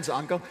selvværd er hans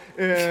anker.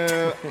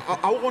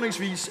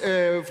 Afrundingsvis,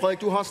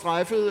 Frederik, du har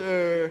strejfet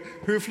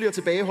høflig og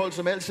tilbageholdt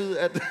som altid,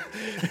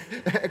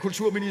 at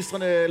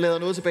kulturministrene lader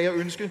noget tilbage at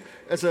ønske.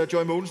 Altså,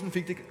 Joy Mogensen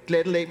fik det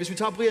glatte lag. Hvis vi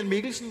tager Brian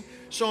Mikkelsen,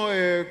 så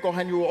går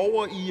han jo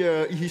over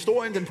i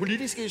historien, den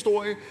politiske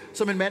historie,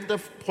 som en mand, der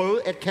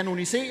prøvede at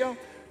kanonisere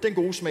den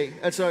gode smag.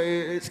 Altså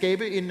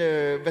skabe en,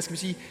 hvad skal man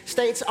sige,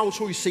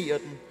 statsautorisere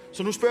den.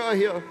 Så nu spørger jeg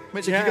her,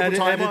 mens jeg kigger på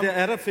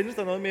timeren. Findes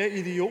der noget mere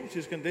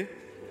idiotisk end det?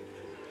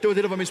 Det var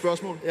det, der var mit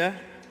spørgsmål. Ja.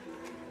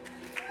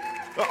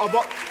 Og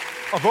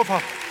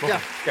hvorfor?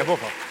 Ja,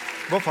 hvorfor?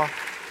 Hvorfor?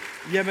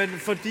 Jamen,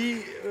 fordi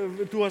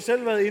du har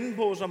selv været inde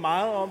på så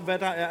meget om, hvad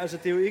der er. Altså,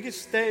 det er jo ikke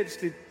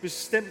statsligt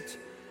bestemt,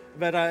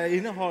 hvad der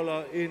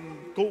indeholder en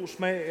god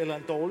smag eller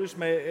en dårlig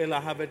smag, eller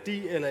har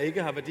værdi eller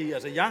ikke har værdi.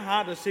 Altså, jeg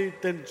har da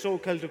set den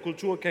såkaldte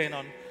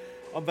kulturkanon,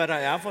 om hvad der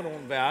er for nogle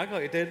værker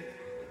i den,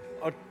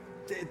 og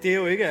det er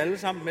jo ikke alle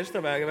sammen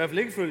mesterværker, i hvert fald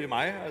ikke følge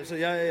mig. Altså,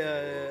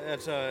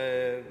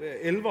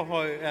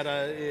 Elverhøj er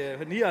der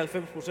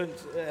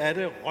 99% af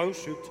det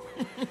røvsygt.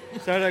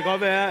 Så kan det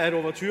godt være, at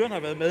Overturen har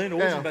været med i en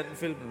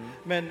Olsenbanden-film.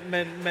 Men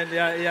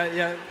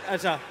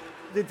altså...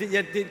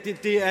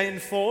 Det er en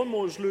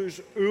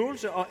formålsløs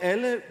øvelse, og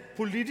alle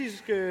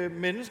politiske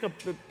mennesker,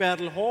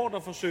 Bertel Haarder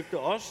forsøgte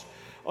også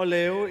at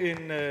lave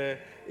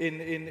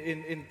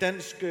en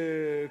dansk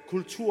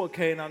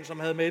kulturkanon, som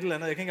havde med et eller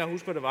andet. Jeg kan ikke engang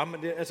huske, hvad det var,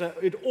 men det, altså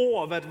et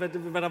ord,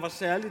 hvad der var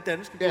særligt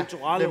danske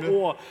kulturelle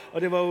ord,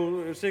 og det var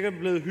jo sikkert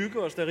blevet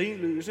hygge og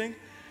stearinlys, ikke?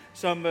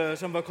 Som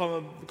var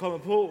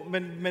kommet på,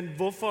 men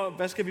hvorfor,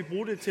 hvad skal vi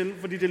bruge det til?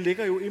 Fordi det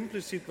ligger jo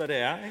implicit, hvad det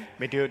er, ikke?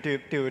 Men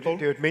det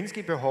er jo et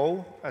menneskeligt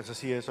behov, altså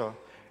siger jeg så,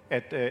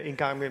 at en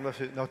gang imellem at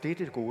sige, det er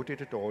det gode, det er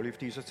det dårlige,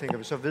 fordi så tænker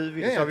vi, så ved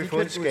vi, så har vi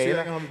fået en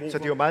skala, så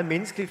det er jo meget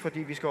menneskeligt, fordi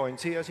vi skal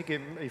orientere os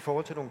igennem i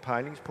forhold til nogle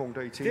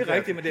pejlingspunkter i tilværelsen. Det er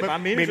rigtigt, men det er bare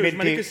meningsløst,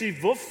 man ikke kan sige,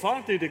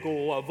 hvorfor det er det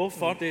gode, og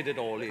hvorfor det er det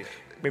dårlige.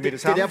 Men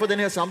det er derfor, den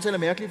her samtale er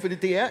mærkelig, fordi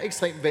det er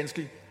ekstremt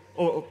vanskeligt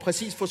og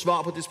præcis få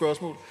svar på det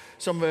spørgsmål,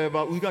 som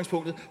var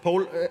udgangspunktet.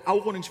 Paul,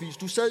 afrundingsvis,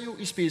 du sad jo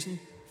i spidsen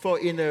for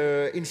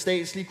en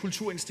statslig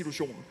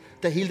kulturinstitution,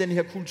 da hele den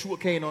her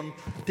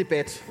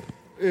kulturkanon-debat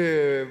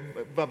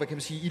var, hvad kan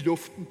man sige, i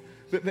luften.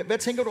 Hvad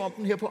tænker du om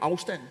den her på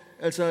afstand?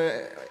 Altså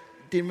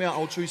det med at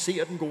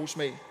autorisere den gode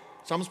smag.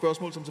 Samme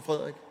spørgsmål som til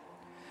Frederik.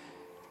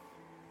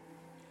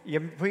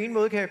 Jamen, på en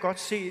måde kan jeg godt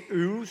se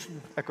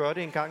øvelsen at gøre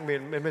det en gang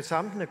imellem, men med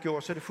samme den er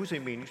gjort, så er det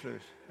fuldstændig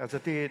meningsløst. Altså,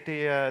 det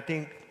er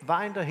en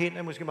vejen derhen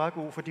er måske meget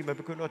god, fordi man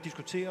begynder at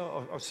diskutere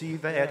og sige,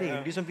 hvad er det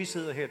egentlig, ligesom vi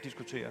sidder her og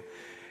diskuterer.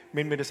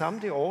 Men med det samme,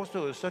 det er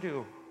overstået, så er det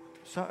jo,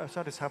 så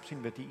er det tabt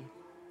sin værdi.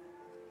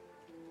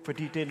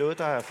 Fordi det er noget,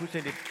 der er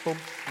fuldstændig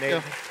natten.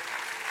 Ja.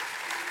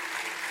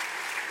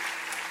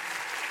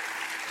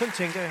 Sådan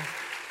tænker jeg.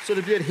 Så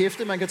det bliver et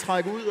hæfte, man kan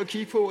trække ud og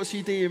kigge på og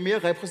sige, det er mere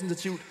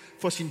repræsentativt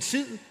for sin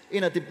tid,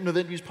 end at det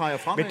nødvendigvis peger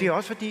fremad. Men det er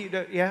også fordi,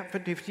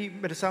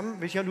 med det samme,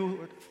 hvis jeg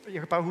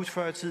kan bare huske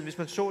før i tiden, hvis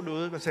man så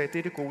noget, man sagde, det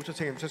er det gode, så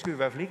tænker jeg, så skal vi i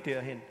hvert fald ikke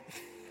derhen.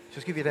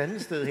 Så skal vi et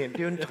andet sted hen. Det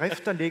er jo en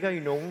drift, der ligger i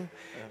nogen.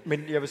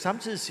 Men jeg vil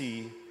samtidig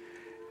sige,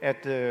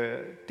 at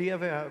det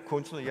at være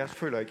kunstner, jeg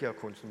føler ikke, jeg er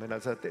kunstner, men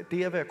altså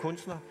det at være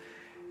kunstner,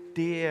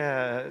 det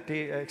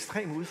er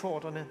ekstremt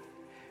udfordrende.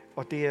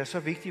 Og det er så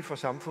vigtigt for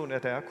samfundet,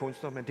 at der er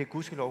kunstnere, men det er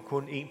gudskelov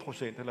kun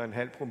 1% eller en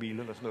halv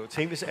promille eller sådan noget.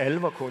 Tænk, hvis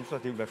alle var kunstnere,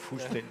 det ville være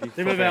fuldstændig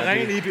Det vil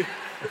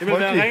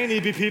være ren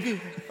Ibi-Pippi.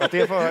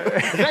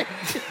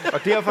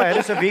 Og derfor er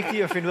det så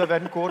vigtigt at finde ud af, hvad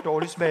den gode og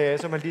dårlige smag er,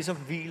 så man ligesom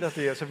hviler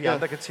der, så vi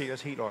andre kan til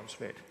os helt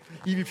åndssvagt.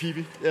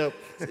 Ibi-Pippi. Ja.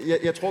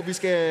 Jeg tror, vi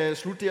skal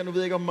slutte der. Nu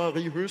ved jeg ikke, om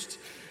Marie Høst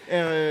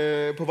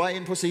er på vej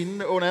ind på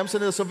scenen. Under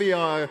omstændigheder, så vil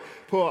jeg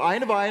på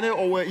egne vegne,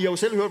 og I har jo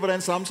selv hørt,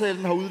 hvordan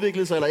samtalen har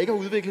udviklet sig, eller ikke har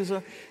udviklet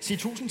sig, sige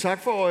tusind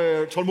tak for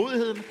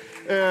tålmodigheden.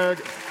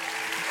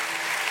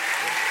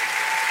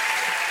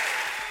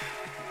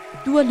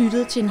 Du har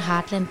lyttet til en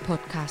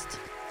Heartland-podcast.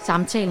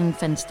 Samtalen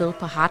fandt sted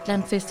på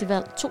Heartland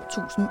Festival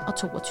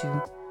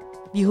 2022.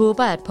 Vi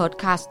håber, at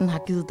podcasten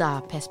har givet dig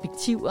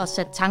perspektiv og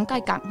sat tanker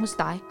i gang hos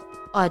dig,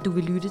 og at du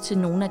vil lytte til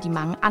nogle af de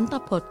mange andre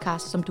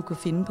podcasts, som du kan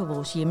finde på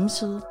vores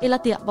hjemmeside, eller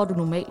der, hvor du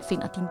normalt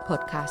finder din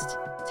podcast.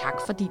 Tak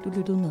fordi du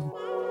lyttede med.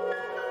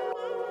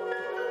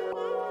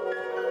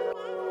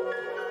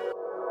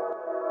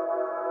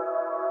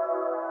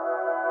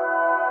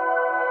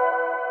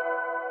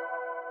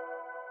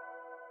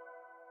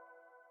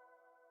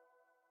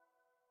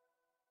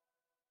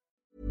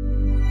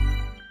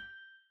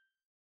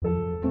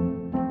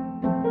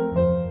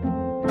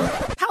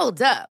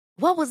 Hold up.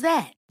 What was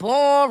that?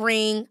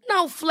 Boring.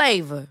 No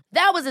flavor.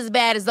 That was as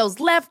bad as those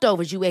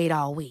leftovers you ate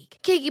all week.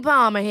 Keke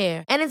Palmer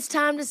here, and it's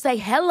time to say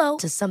hello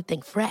to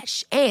something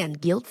fresh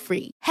and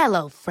guilt-free.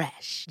 Hello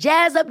Fresh.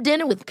 Jazz up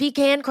dinner with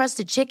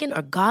pecan-crusted chicken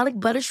or garlic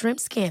butter shrimp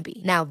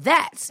scampi. Now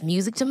that's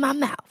music to my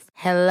mouth.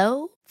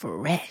 Hello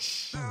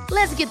Fresh.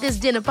 Let's get this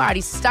dinner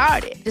party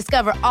started.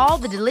 Discover all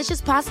the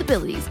delicious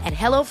possibilities at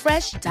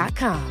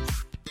HelloFresh.com.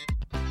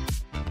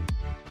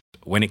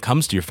 When it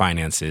comes to your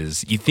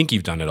finances, you think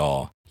you've done it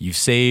all. You've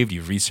saved,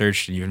 you've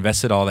researched, and you've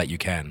invested all that you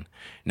can.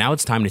 Now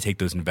it's time to take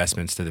those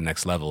investments to the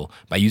next level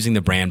by using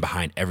the brand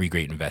behind every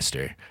great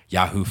investor,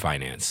 Yahoo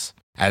Finance.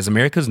 As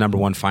America's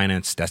 #1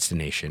 finance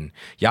destination,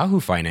 Yahoo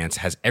Finance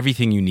has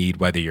everything you need,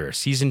 whether you're a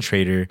seasoned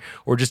trader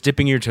or just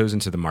dipping your toes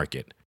into the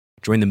market.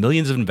 Join the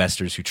millions of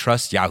investors who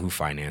trust Yahoo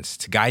Finance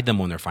to guide them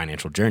on their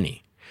financial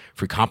journey.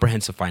 For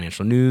comprehensive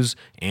financial news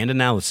and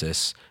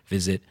analysis,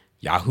 visit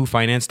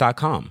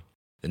yahoofinance.com,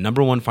 the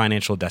 #1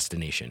 financial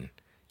destination,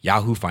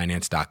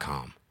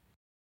 yahoofinance.com.